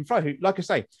like Stephen Fry, who, like I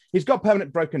say, he's got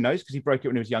permanent broken nose because he broke it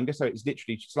when he was younger, so it's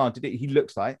literally slanted it. He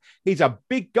looks like he's a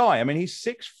big guy. I mean, he's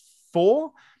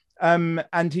 6'4",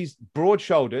 and he's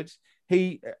broad-shouldered.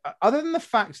 He, other than the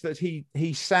fact that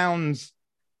he sounds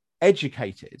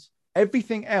educated,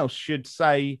 everything else should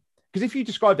say, because if you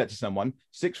describe that to someone,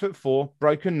 6'4",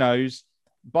 broken nose,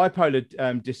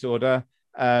 bipolar disorder,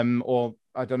 or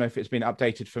I don't know if it's been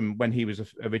updated from when he was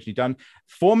originally done,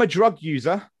 former drug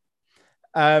user,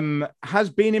 has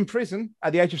been in prison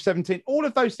at the age of 17, all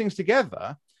of those things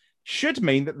together should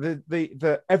mean that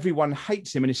the everyone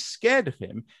hates him and is scared of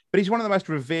him, but he's one of the most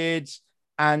revered.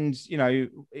 And, you know,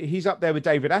 he's up there with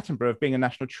David Attenborough of being a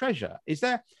national treasure. Is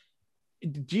there,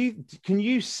 can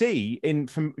you see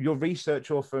from your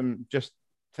research or from just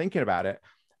thinking about it,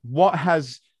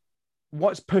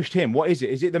 what's pushed him? What is it?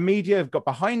 Is it the media have got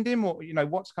behind him, or, you know,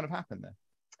 what's kind of happened there?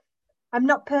 I'm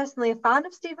not personally a fan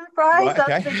of Stephen Fry, right, so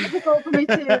okay. it's a bit difficult for me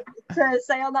to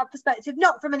say on that perspective.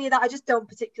 Not from any of that, I just don't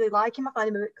particularly like him. I find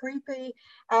him a bit creepy.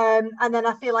 And then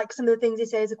I feel like some of the things he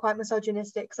says are quite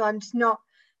misogynistic, so I'm just not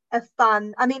a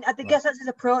fan. I mean, I guess that's his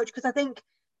approach, because I think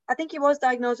he was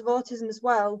diagnosed with autism as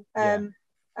well.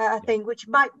 I think, which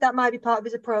might be part of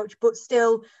his approach, but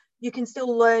still, you can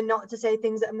still learn not to say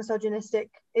things that are misogynistic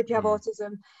if you have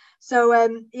autism. So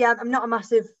I'm not a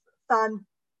massive fan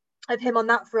of him on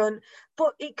that front,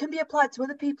 but it can be applied to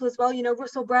other people as well. You know,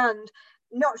 Russell Brand,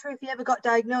 not sure if he ever got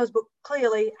diagnosed, but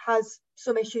clearly has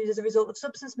some issues as a result of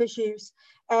substance misuse,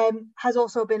 has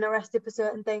also been arrested for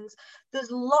certain things.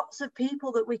 There's lots of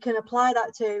people that we can apply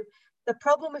that to. The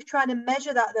problem with trying to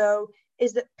measure that, though,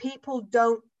 is that people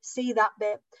don't see that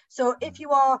bit. So if you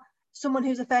are someone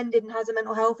who's offended and has a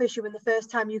mental health issue, and the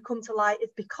first time you come to light is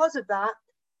because of that,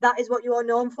 that is what you are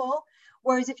known for.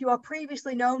 Whereas if you are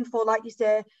previously known for, like you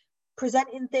say,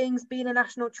 presenting things, being a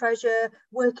national treasure,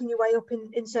 working your way up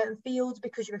in certain fields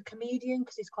because you're a comedian,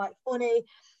 because it's quite funny,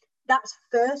 that's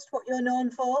first what you're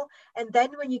known for. And then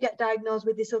when you get diagnosed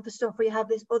with this other stuff where you have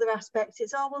this other aspect,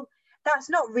 it's, oh, well, that's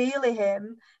not really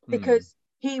him, because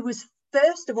he was,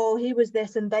 first of all, he was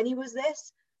this and then he was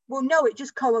this. Well, no, it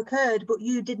just co-occurred, but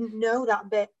you didn't know that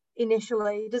bit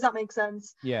initially. Does that make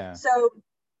sense? Yeah. So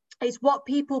it's what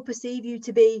people perceive you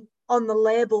to be on the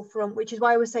label front, which is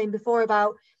why I was saying before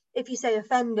about, if you say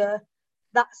offender,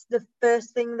 that's the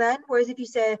first thing then. Whereas if you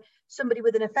say somebody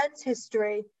with an offence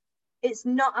history, it's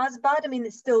not as bad. I mean,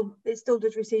 it still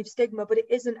does receive stigma, but it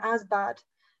isn't as bad.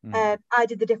 I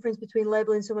did the difference between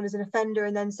labelling someone as an offender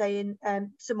and then saying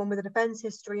someone with an offence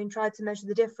history, and tried to measure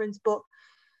the difference. But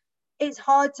it's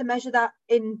hard to measure that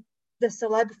in the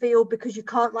celeb field, because you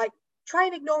can't try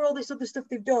and ignore all this other stuff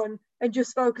they've done and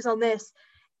just focus on this.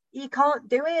 You can't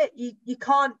do it. You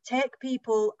can't take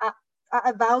people at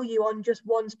a value on just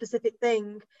one specific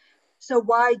thing. So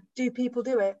why do people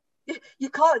do it? You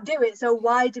can't do it, so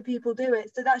why do people do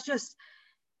it? So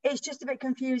it's just a bit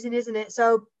confusing, isn't it?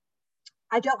 So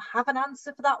I don't have an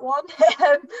answer for that one.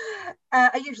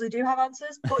 I usually do have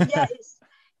answers, but yeah,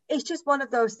 it's just one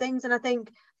of those things. And I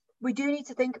think we do need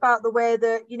to think about the way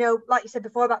that, you know, like you said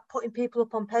before, about putting people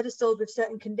up on pedestals with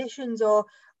certain conditions, or,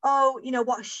 oh, you know,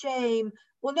 what a shame.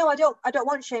 Well, no, I don't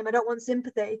want shame. I don't want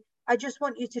sympathy. I just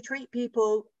want you to treat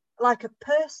people like a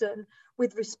person,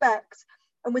 with respect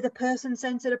and with a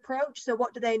person-centered approach. So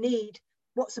what do they need?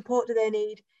 What support do they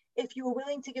need? If you were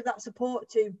willing to give that support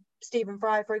to Stephen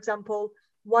Fry, for example,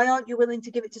 why aren't you willing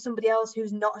to give it to somebody else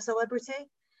who's not a celebrity?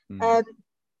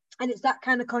 And it's that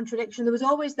kind of contradiction. There was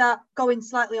always that, going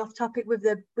slightly off topic with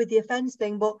the offence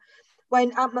thing, but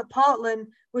when Ant McPartlin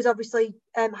was obviously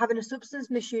having a substance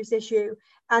misuse issue,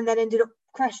 and then ended up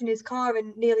crashing his car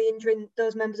and nearly injuring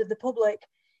those members of the public,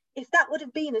 if that would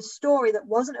have been a story that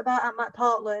wasn't about Ant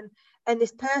McPartlin, and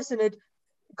this person had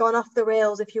gone off the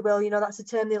rails, if you will, you know, that's a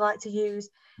term they like to use,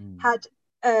 had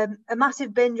a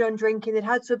massive binge on drinking, they'd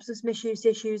had substance misuse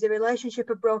issues, their relationship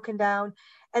had broken down,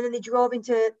 and then they drove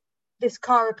into this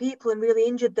car of people and really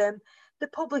injured them, the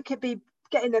public could be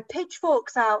getting their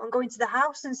pitchforks out and going to the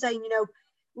house and saying, you know,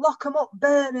 lock them up,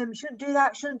 burn them, shouldn't do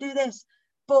that, shouldn't do this.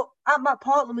 But Matt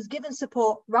Portland was given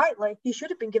support, rightly. He should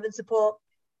have been given support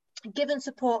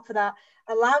for that,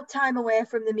 allowed time away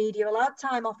from the media, allowed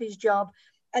time off his job,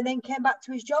 and then came back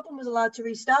to his job and was allowed to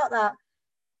restart that.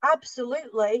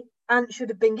 Absolutely, and should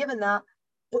have been given that.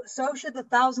 But so should the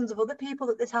thousands of other people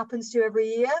that this happens to every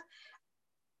year.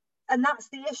 And that's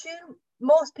the issue.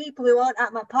 Most people who aren't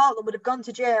at Matt Portland would have gone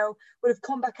to jail, would have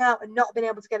come back out and not been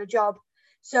able to get a job.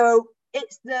 So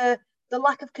it's the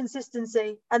lack of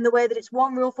consistency and the way that it's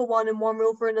one rule for one and one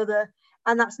rule for another.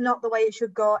 And that's not the way it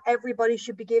should go. Everybody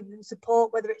should be given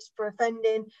support, whether it's for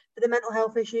offending, for the mental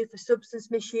health issue, for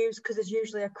substance misuse, because there's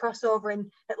usually a crossover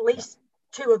in at least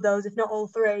two of those, if not all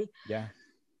three. Yeah.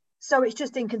 So it's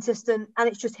just inconsistent and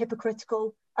it's just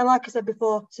hypocritical. And like I said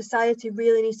before, society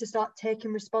really needs to start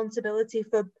taking responsibility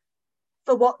for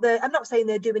what I'm not saying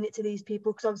they're doing it to these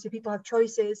people, because obviously people have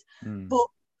choices, but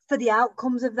for the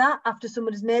outcomes of that, after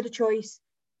someone has made a choice,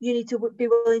 you need to be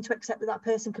willing to accept that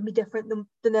person can be different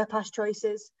than their past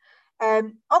choices.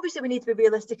 Obviously, we need to be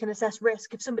realistic and assess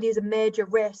risk. If somebody is a major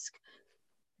risk,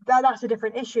 that's a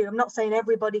different issue. I'm not saying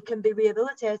everybody can be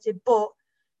rehabilitated, but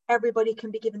everybody can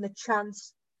be given the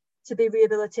chance to be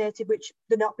rehabilitated, which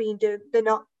they're not being given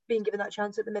that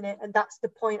chance at the minute. And that's the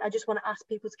point. I just want to ask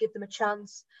people to give them a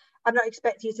chance. I'm not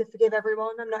expecting you to forgive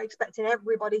everyone. I'm not expecting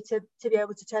everybody to be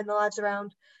able to turn their lives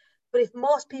around. But if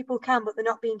most people can, but they're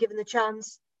not being given the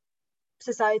chance,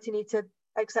 society needs to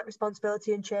accept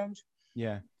responsibility and change.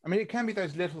 Yeah. I mean, it can be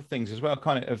those little things as well,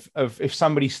 kind of if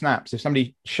somebody snaps, if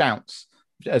somebody shouts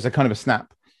as a kind of a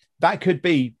snap, that could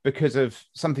be because of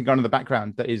something going on in the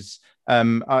background that is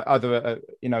either,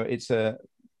 it's a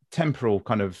temporal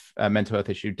kind of mental health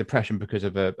issue, depression because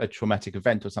of a traumatic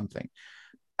event or something.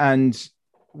 And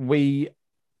we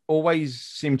always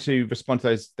seem to respond to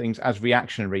those things as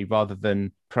reactionary rather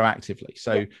than proactively.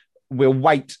 So we'll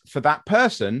wait for that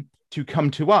person to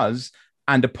come to us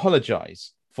and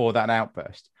apologize for that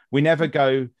outburst. We never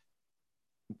go,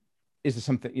 is there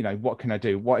something, what can I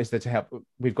do? What is there to help?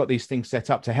 We've got these things set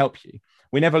up to help you.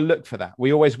 We never look for that.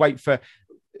 We always wait for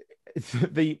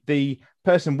the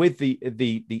person with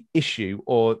the issue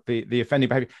or the offending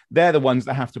behavior. They're the ones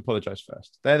that have to apologize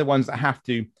first. They're the ones that have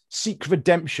to seek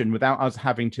redemption without us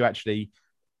having to actually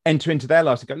enter into their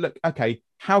lives and go, look, okay,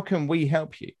 how can we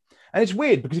help you? And it's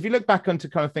weird because if you look back onto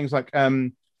kind of things like,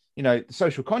 the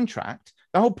social contract,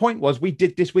 the whole point was we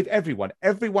did this with everyone.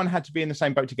 Everyone had to be in the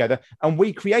same boat together. And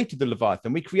we created the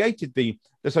Leviathan. We created the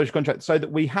social contract so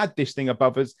that we had this thing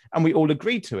above us and we all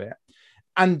agreed to it.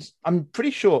 And I'm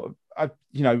pretty sure,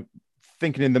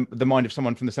 thinking in the mind of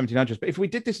someone from the 1700s, but if we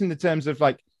did this in the terms of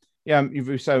like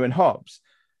Rousseau and Hobbes,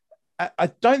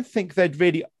 I don't think they'd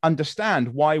really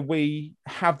understand why we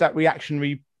have that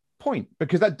reactionary point,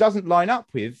 because that doesn't line up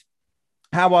with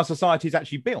how our society is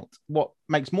actually built. What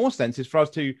makes more sense is for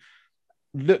us to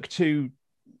look to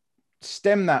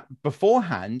stem that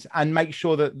beforehand and make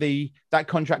sure that that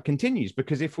contract continues.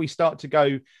 Because if we start to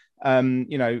go, on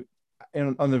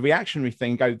the reactionary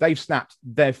thing, go, they've snapped,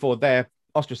 therefore they're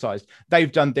ostracized. They've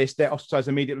done this, they're ostracized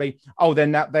immediately. Oh,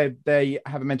 then they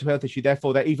have a mental health issue,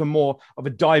 therefore they're even more of a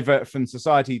divert from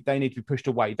society. They need to be pushed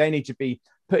away. They need to be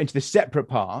put into the separate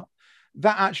part.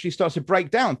 That actually starts to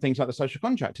break down things like the social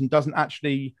contract and doesn't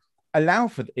actually allow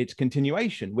for its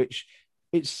continuation, which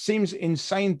it seems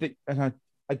insane that, and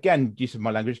again, use of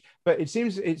my language, but it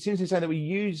seems insane that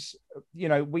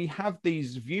we have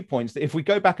these viewpoints that if we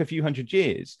go back a few hundred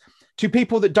years to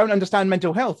people that don't understand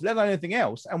mental health, let alone anything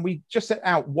else, and we just set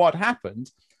out what happened,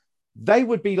 they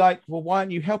would be like, well, why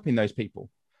aren't you helping those people?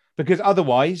 Because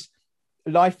otherwise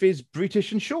life is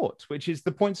brutish and short, which is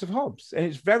the points of Hobbes. And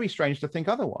it's very strange to think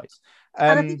otherwise.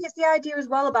 And I think it's the idea as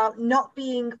well about not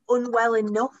being unwell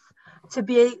enough to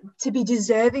be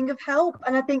deserving of help.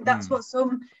 And I think that's what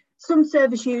some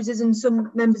service users and some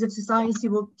members of society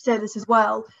will say this as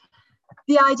well.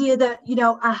 The idea that,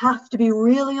 I have to be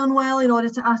really unwell in order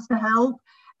to ask for help.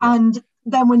 And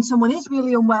then when someone is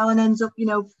really unwell and ends up,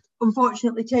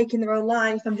 unfortunately taking their own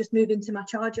life, I'm just moving to my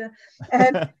charger,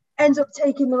 ends up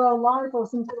taking their own life or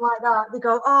something like that, they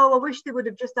go, oh, I wish they would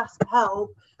have just asked for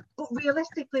help. But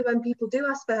realistically, when people do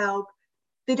ask for help,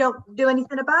 they don't do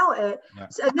anything about it. Yeah.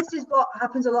 So, and this is what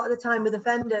happens a lot of the time with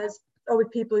offenders, or with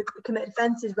people who commit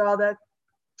offences rather.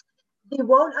 They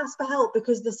won't ask for help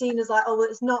because they're seen as like, oh, well,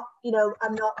 it's not,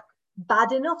 I'm not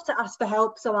bad enough to ask for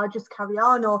help, so I'll just carry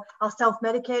on, or I'll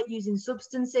self-medicate using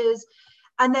substances.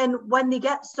 And then when they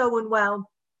get so unwell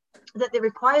that they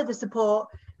require the support,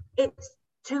 it's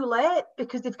too late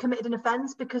because they've committed an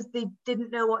offence, because they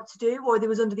didn't know what to do, or they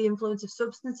was under the influence of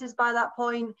substances by that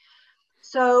point.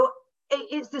 So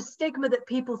it's the stigma that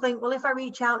people think, well, if I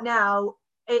reach out now,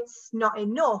 it's not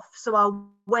enough, so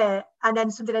I'll wait. And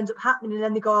then something ends up happening, and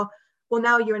then they go, well,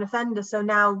 now you're an offender, so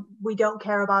now we don't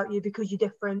care about you because you're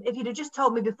different. If you'd have just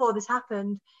told me before this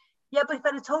happened, yeah, but if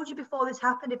I'd have told you before this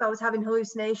happened, if I was having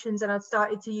hallucinations and I'd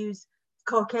started to use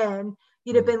cocaine,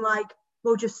 you'd have been like,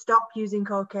 well, just stop using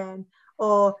cocaine,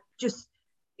 or just,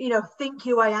 you know, think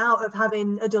your way out of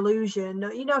having a delusion,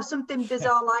 or, you know, something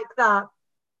bizarre like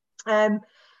that.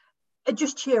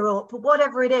 Just cheer up, but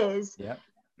whatever it is,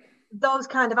 those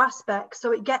kind of aspects.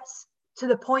 So it gets to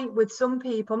the point with some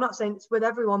people, I'm not saying it's with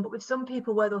everyone, but with some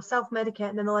people where they'll self-medicate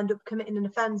and then they'll end up committing an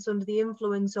offence under the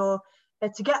influence, or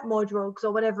to get more drugs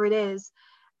or whatever it is.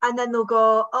 And then they'll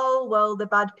go, oh, well, they're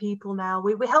bad people now.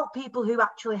 We help people who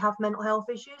actually have mental health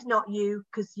issues, not you,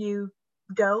 because you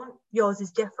don't. Yours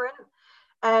is different.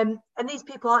 And these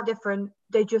people aren't different.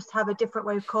 They just have a different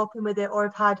way of coping with it, or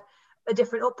have had a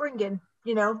different upbringing,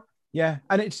 you know? Yeah.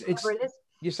 And it's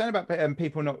you're saying about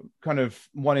people not kind of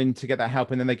wanting to get that help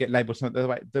and then they get labeled something the other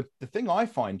way. The thing I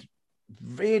find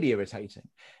really irritating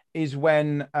is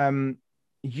when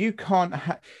you can't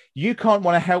want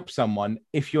to help someone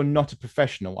if you're not a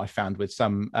professional. I found with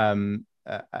some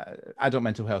adult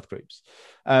mental health groups.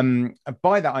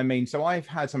 By that I mean, so I've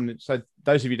had some. So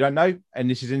those of you who don't know, and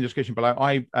this is in the description below,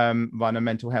 I run a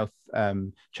mental health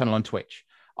channel on Twitch.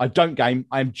 I don't game.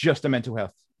 I'm just a mental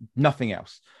health, nothing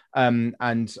else.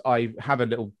 And I have a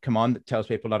little command that tells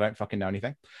people I don't fucking know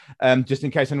anything, just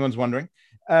in case anyone's wondering.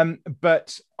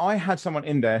 But I had someone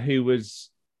in there who was,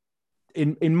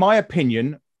 in my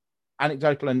opinion,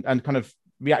 anecdotal and kind of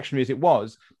reactionary as it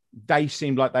was, they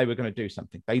seemed like they were going to do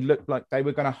something. They looked like they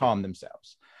were going to harm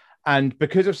themselves. And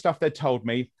because of stuff they told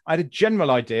me, I had a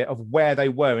general idea of where they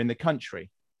were in the country.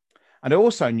 And I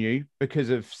also knew, because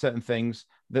of certain things,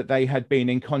 that they had been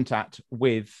in contact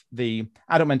with the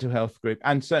adult mental health group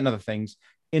and certain other things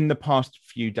in the past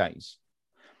few days.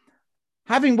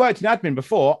 Having worked in admin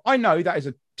before, I know that is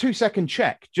a 2-second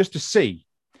check just to see.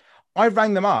 I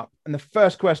rang them up, and the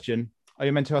first question, are you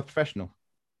a mental health professional?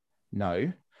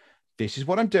 No. This is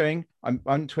what I'm doing. I'm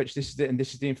on Twitch. This is it, and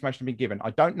this is the information I've been given. I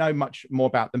don't know much more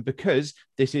about them because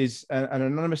this is an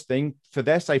anonymous thing for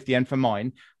their safety and for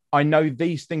mine. I know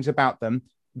these things about them.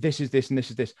 This is this and this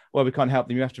is this. Well, we can't help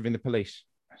them. You have to ring the police.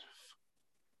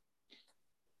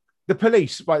 The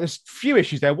police, right? There's a few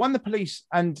issues there. One, the police,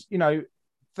 and you know,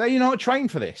 they're not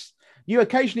trained for this. You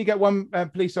occasionally get one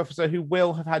police officer who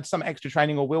will have had some extra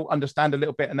training or will understand a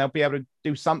little bit and they'll be able to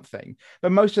do something.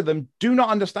 But most of them do not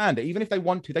understand it. Even if they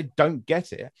want to, they don't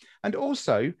get it. And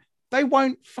also, they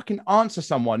won't fucking answer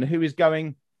someone who is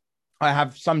going, I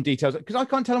have some details, because I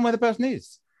can't tell them where the person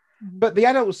is. But the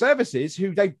adult services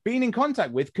who they've been in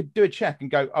contact with could do a check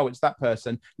and go, oh, it's that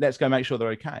person. Let's go make sure they're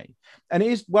okay. And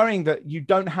it is worrying that you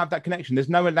don't have that connection. There's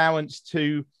no allowance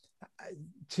to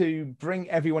bring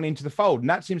everyone into the fold. And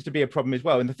that seems to be a problem as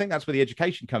well. And I think that's where the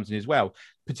education comes in as well.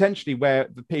 Potentially where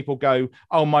the people go,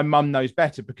 oh, my mum knows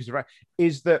better because of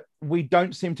is that we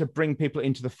don't seem to bring people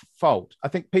into the fold. I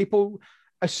think people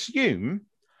assume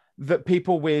that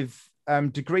people with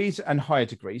degrees and higher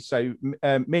degrees. So me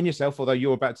and yourself, although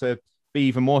you're about to be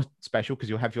even more special because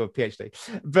you'll have your PhD,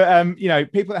 but you know,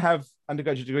 people that have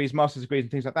undergraduate degrees, master's degrees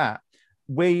and things like that,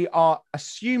 we are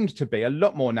assumed to be a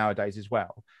lot more nowadays as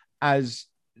well as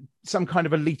some kind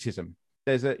of elitism.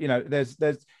 There's a, you know, there's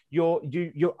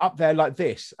you're up there like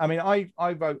this. I mean,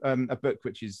 I wrote a book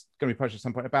which is going to be published at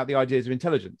some point about the ideas of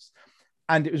intelligence,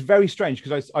 and it was very strange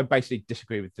because I basically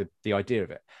disagree with the idea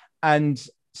of it. And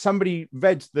somebody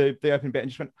read the opening bit and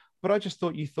just went, but I just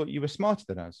thought you were smarter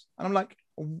than us. And I'm like,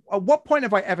 at what point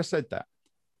have I ever said that?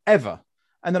 Ever?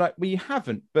 And they're like, well, you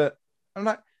haven't. But I'm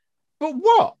like, but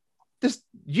what?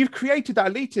 You've created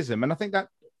that elitism. And I think that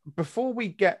before we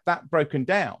get that broken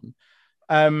down,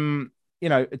 you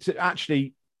know, to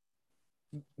actually,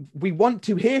 we want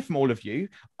to hear from all of you.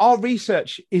 Our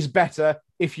research is better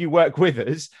if you work with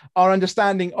us. Our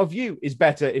understanding of you is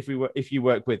better if you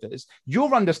work with us.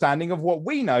 Your understanding of what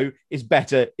we know is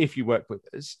better if you work with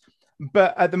us.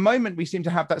 But at the moment, we seem to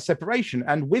have that separation.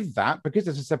 And with that, because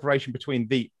there's a separation between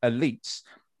the elites,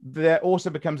 there also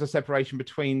becomes a separation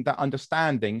between that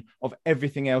understanding of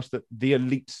everything else that the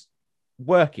elites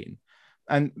work in.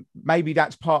 And maybe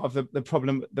that's part of the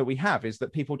problem that we have, is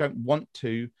that people don't want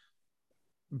to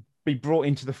be brought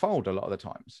into the fold a lot of the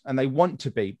times, and they want to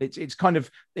be. It's kind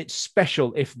of, it's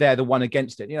special if they're the one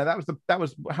against it. You know, that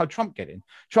was how Trump got in.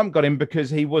 Trump got in because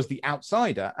he was the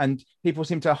outsider, and people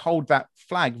seem to hold that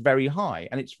flag very high,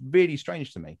 and it's really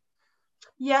strange to me.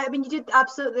 Yeah, I mean, you did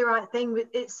absolutely the right thing.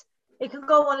 It can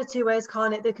go one or two ways,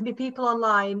 can't it? There can be people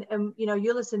online, and you know,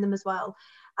 you'll listen to them as well,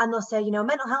 and they'll say, you know,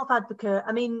 mental health advocate.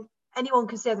 I mean, anyone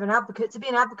can say they're an advocate. To be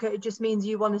an advocate, it just means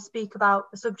you want to speak about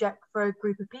a subject for a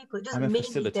group of people. It doesn't I'm a mean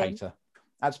facilitator. anything.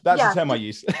 That's the term I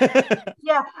use.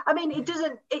 Yeah, I mean,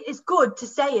 it's good to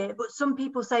say it, but some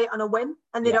people say it on a whim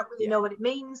and they don't really know what it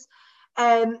means.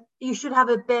 You should have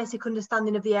a basic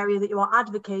understanding of the area that you are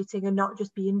advocating and not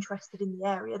just be interested in the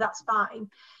area. That's fine.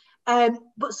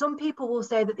 But some people will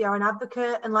say that they are an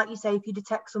advocate, and like you say, if you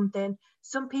detect something,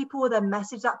 some people will then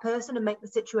message that person and make the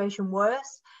situation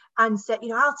worse and say,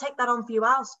 I'll take that on for you,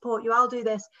 I'll support you, I'll do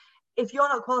this. If you're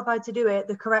not qualified to do it,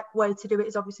 the correct way to do it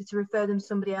is obviously to refer them to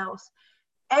somebody else.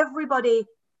 Everybody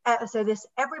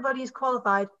is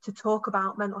qualified to talk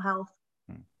about mental health.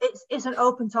 It's an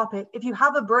open topic. If you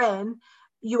have a brain,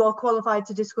 you are qualified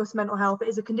to discuss mental health. It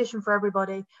is a condition for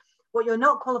everybody. What you're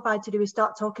not qualified to do is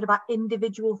start talking about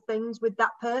individual things with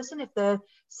that person. If they're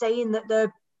saying that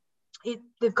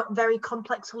they've got very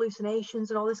complex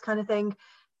hallucinations and all this kind of thing,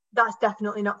 that's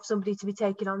definitely not for somebody to be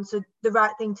taken on. So the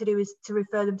right thing to do is to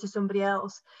refer them to somebody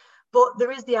else. But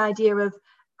there is the idea of,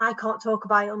 I can't talk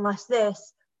about it unless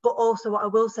this. But also what I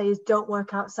will say is, don't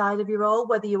work outside of your role,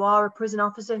 whether you are a prison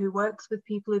officer who works with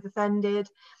people who've offended,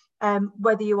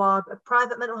 whether you are a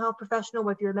private mental health professional,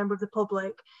 whether you're a member of the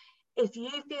public. If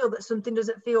you feel that something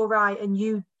doesn't feel right and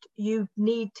you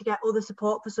need to get other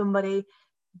support for somebody,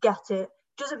 get it.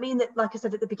 Doesn't mean that, like I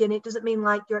said at the beginning, it doesn't mean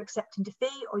like you're accepting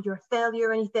defeat or you're a failure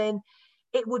or anything.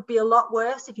 It would be a lot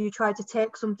worse if you tried to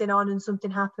take something on and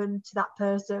something happened to that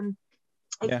person.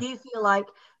 If you feel like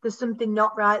there's something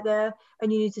not right there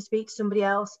and you need to speak to somebody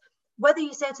else, whether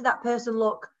you say to that person,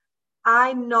 look,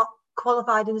 I'm not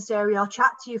qualified in this area, I'll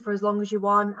chat to you for as long as you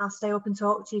want, I'll stay up and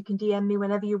talk to you, you can DM me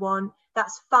whenever you want,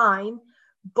 that's fine.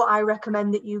 But I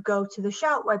recommend that you go to the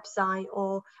Shout website,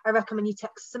 or I recommend you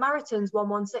text Samaritans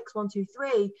 116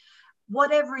 123,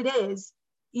 whatever it is.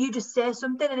 You just say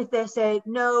something, and if they say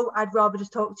no, I'd rather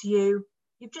just talk to you,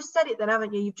 you've just said it then,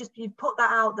 haven't you? You've put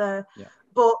that out there.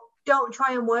 But don't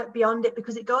try and work beyond it,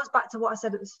 because it goes back to what I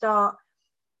said at the start.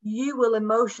 You will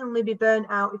emotionally be burnt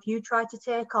out if you try to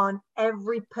take on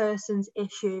every person's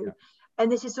issue.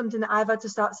 And this is something that I've had to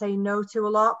start saying no to a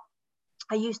lot.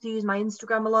 I used to use my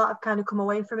Instagram a lot. I've kind of come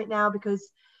away from it now because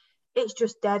it's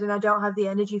just dead and I don't have the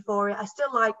energy for it. I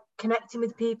still like connecting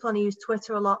with people, and I use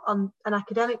Twitter a lot on an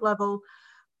academic level.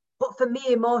 But for me,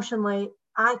 emotionally,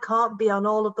 I can't be on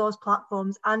all of those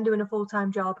platforms and doing a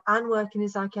full-time job and working in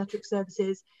psychiatric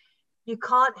services. You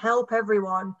can't help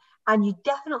everyone, and you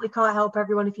definitely can't help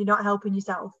everyone if you're not helping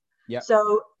yourself.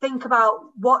 So think about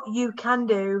what you can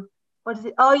do. What is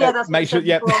it? Oh yeah, that's make sure.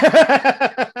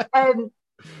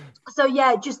 So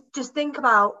yeah, just think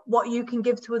about what you can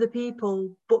give to other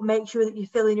people, but make sure that you're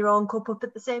filling your own cup up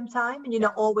at the same time, and you're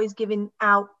not always giving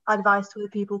out advice to other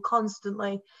people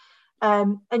constantly.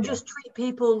 And just treat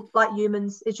people like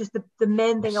humans. It's just the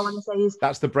main thing I want to say is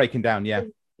that's the breaking down.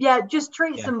 Just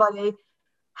treat somebody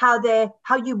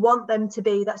how you want them to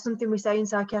be. That's something we say in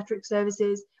psychiatric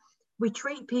services. We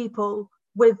treat people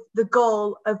with the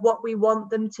goal of what we want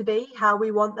them to be, how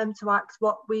we want them to act,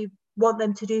 what we want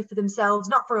them to do for themselves,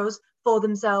 not for us, for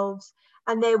themselves,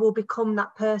 and they will become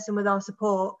that person with our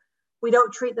support. We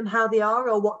don't treat them how they are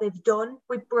or what they've done.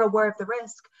 We're aware of the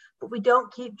risk, but we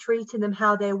don't keep treating them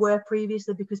how they were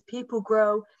previously, because people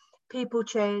grow, people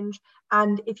change,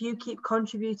 and if you keep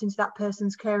contributing to that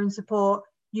person's care and support,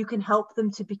 you can help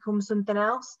them to become something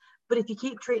else. But if you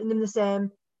keep treating them the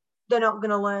same, they're not going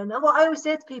to learn. And what I always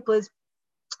say to people is,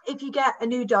 if you get a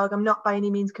new dog, I'm not by any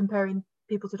means comparing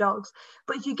people to dogs,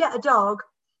 but if you get a dog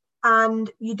and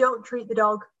you don't treat the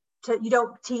dog you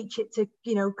don't teach it to,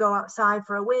 go outside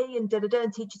for a wee and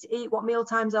and teach it to eat, what meal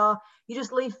times are, you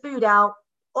just leave food out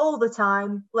all the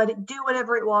time, let it do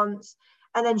whatever it wants,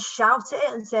 and then shout at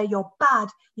it and say, you're bad,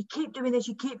 you keep doing this,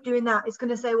 you keep doing that. It's going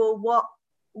to say, well,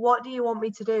 what do you want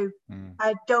me to do?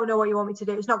 I don't know what you want me to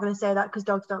do. It's not going to say that, because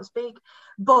dogs don't speak,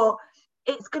 but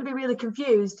it's going to be really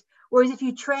confused. Whereas if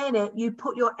you train it, you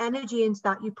put your energy into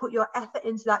that, you put your effort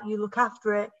into that, you look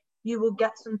after it, you will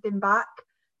get something back.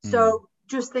 So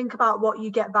just think about what you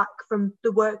get back from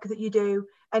the work that you do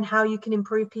and how you can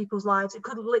improve people's lives. It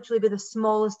could literally be the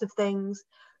smallest of things,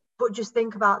 but just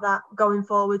think about that going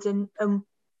forwards, and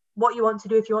what you want to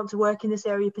do. If you want to work in this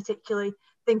area particularly,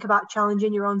 think about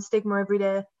challenging your own stigma every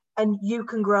day, and you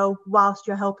can grow whilst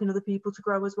you're helping other people to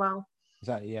grow as well.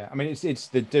 Exactly. Yeah. I mean, it's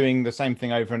the doing the same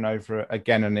thing over and over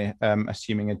again, and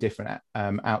assuming a different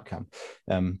outcome.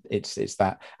 It's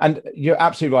that, and you're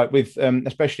absolutely right with,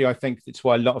 especially I think it's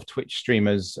why a lot of Twitch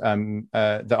streamers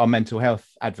that are mental health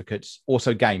advocates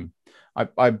also game.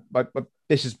 I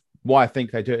this is why I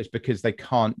think they do it, is because they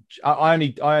can't. I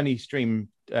only stream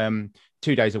 2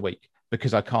 days a week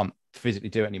because I can't physically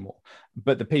do it anymore.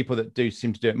 But the people that do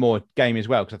seem to do it more game as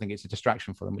well, because I think it's a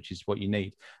distraction for them, which is what you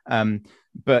need.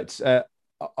 But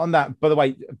on that, by the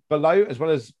way, below, as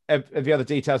well as the other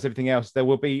details, everything else, there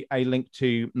will be a link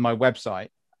to my website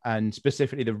and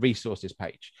specifically the resources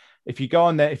page. If you go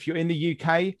on there, if you're in the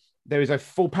UK, there is a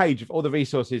full page of all the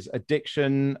resources,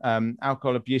 addiction,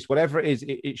 alcohol abuse, whatever it is,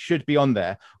 it should be on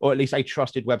there, or at least a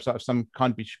trusted website of some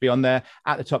kind should be on there.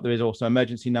 At the top, there is also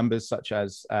emergency numbers such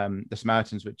as the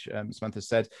Samaritans, which Samantha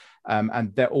said,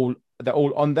 and they're all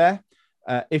on there.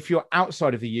 If you're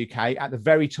outside of the UK, at the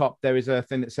very top, there is a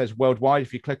thing that says worldwide.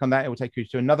 If you click on that, it will take you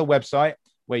to another website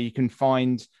where you can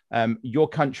find your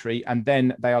country, and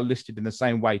then they are listed in the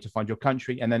same way to find your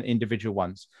country and then individual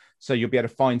ones. So you'll be able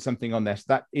to find something on there. So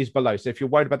that is below. So if you're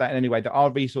worried about that in any way, there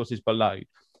are resources below.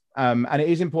 And it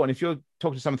is important, if you're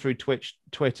talking to someone through Twitch,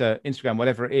 Twitter, Instagram,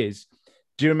 whatever it is,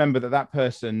 do remember that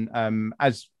person,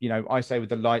 as you know, I say with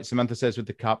the light, Samantha says with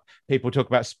the cup, people talk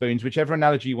about spoons, whichever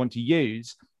analogy you want to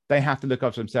use, they have to look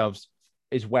after themselves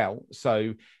as well.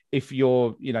 So if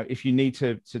you're, you know, if you need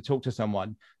to talk to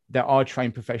someone, there are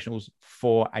trained professionals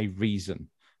for a reason.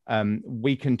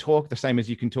 We can talk the same as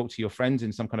you can talk to your friends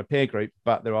in some kind of peer group,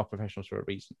 but there are professionals for a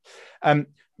reason.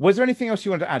 Was there anything else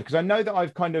you wanted to add? Because I know that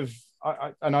I've kind of,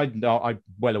 I'm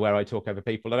well aware I talk over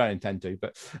people. I don't intend to,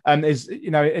 but is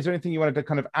there anything you wanted to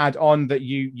kind of add on that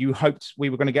you hoped we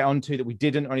were going to get onto that we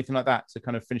didn't, or anything like that, to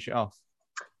kind of finish it off?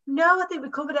 No, I think we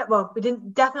covered it. Well, we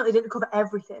definitely didn't cover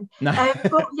everything. No.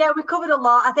 But yeah, we covered a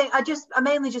lot. I think I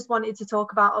mainly just wanted to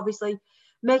talk about, obviously,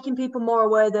 making people more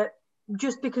aware that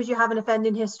just because you have an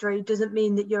offending history doesn't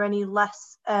mean that you're any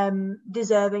less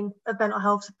deserving of mental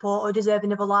health support or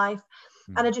deserving of a life.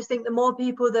 And I just think the more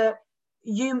people that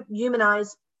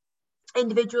humanize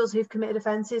individuals who've committed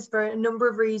offences for a number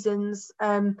of reasons,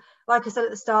 like I said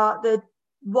at the start,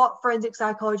 what forensic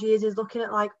psychology is looking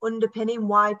at like underpinning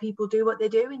why people do what they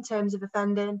do in terms of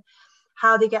offending,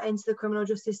 how they get into the criminal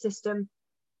justice system.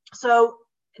 So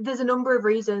there's a number of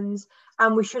reasons,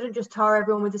 and we shouldn't just tar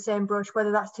everyone with the same brush,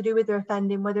 whether that's to do with their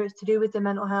offending, whether it's to do with their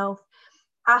mental health.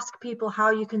 Ask people how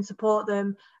you can support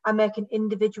them and make an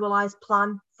individualized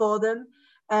plan for them.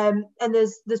 And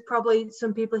there's probably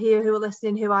some people here who are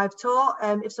listening who I've taught.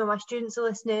 If some of my students are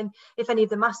listening, if any of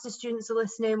the master students are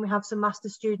listening, we have some master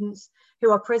students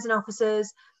who are prison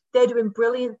officers. They're doing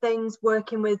brilliant things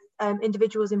working with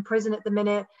individuals in prison at the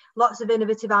minute. Lots of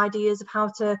innovative ideas of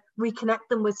how to reconnect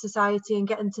them with society and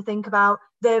get them to think about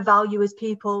their value as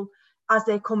people as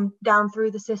they come down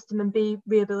through the system and be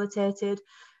rehabilitated.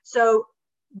 So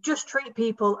just treat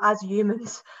people as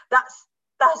humans.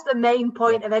 That's the main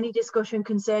point of any discussion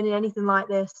concerning anything like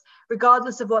this.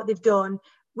 Regardless of what they've done,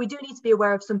 we do need to be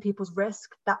aware of some people's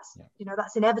risk. That's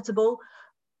inevitable.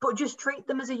 But just treat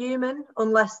them as a human,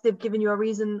 unless they've given you a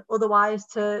reason otherwise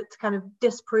to kind of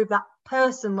disprove that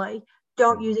personally.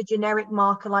 Don't use a generic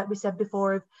marker, like we said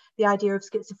before, of the idea of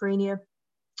schizophrenia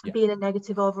being a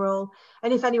negative overall.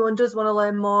 And if anyone does want to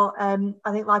learn more,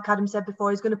 I think like Adam said before,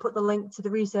 he's going to put the link to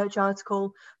the research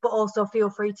article, but also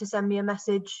feel free to send me a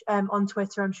message on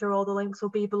Twitter. I'm sure all the links will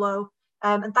be below.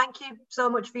 And thank you so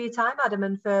much for your time, Adam,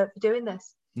 and for doing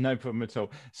this. No problem at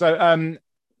all. So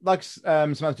like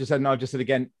Samantha just said, and I've just said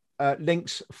again,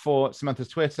 links for Samantha's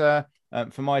Twitter,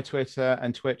 for my Twitter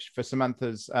and Twitch, for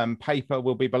Samantha's paper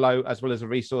will be below, as well as a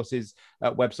resources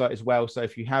website as well. So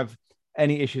if you have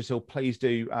any issues, so please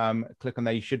do click on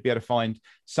there. You should be able to find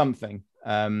something.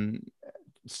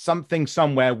 Something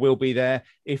somewhere will be there.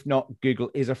 If not, Google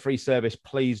is a free service.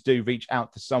 Please do reach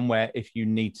out to somewhere if you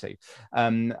need to.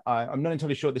 I'm not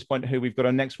entirely sure at this point who we've got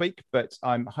on next week, but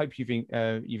I hope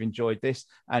you've enjoyed this,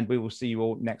 and we will see you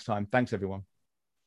all next time. Thanks, everyone.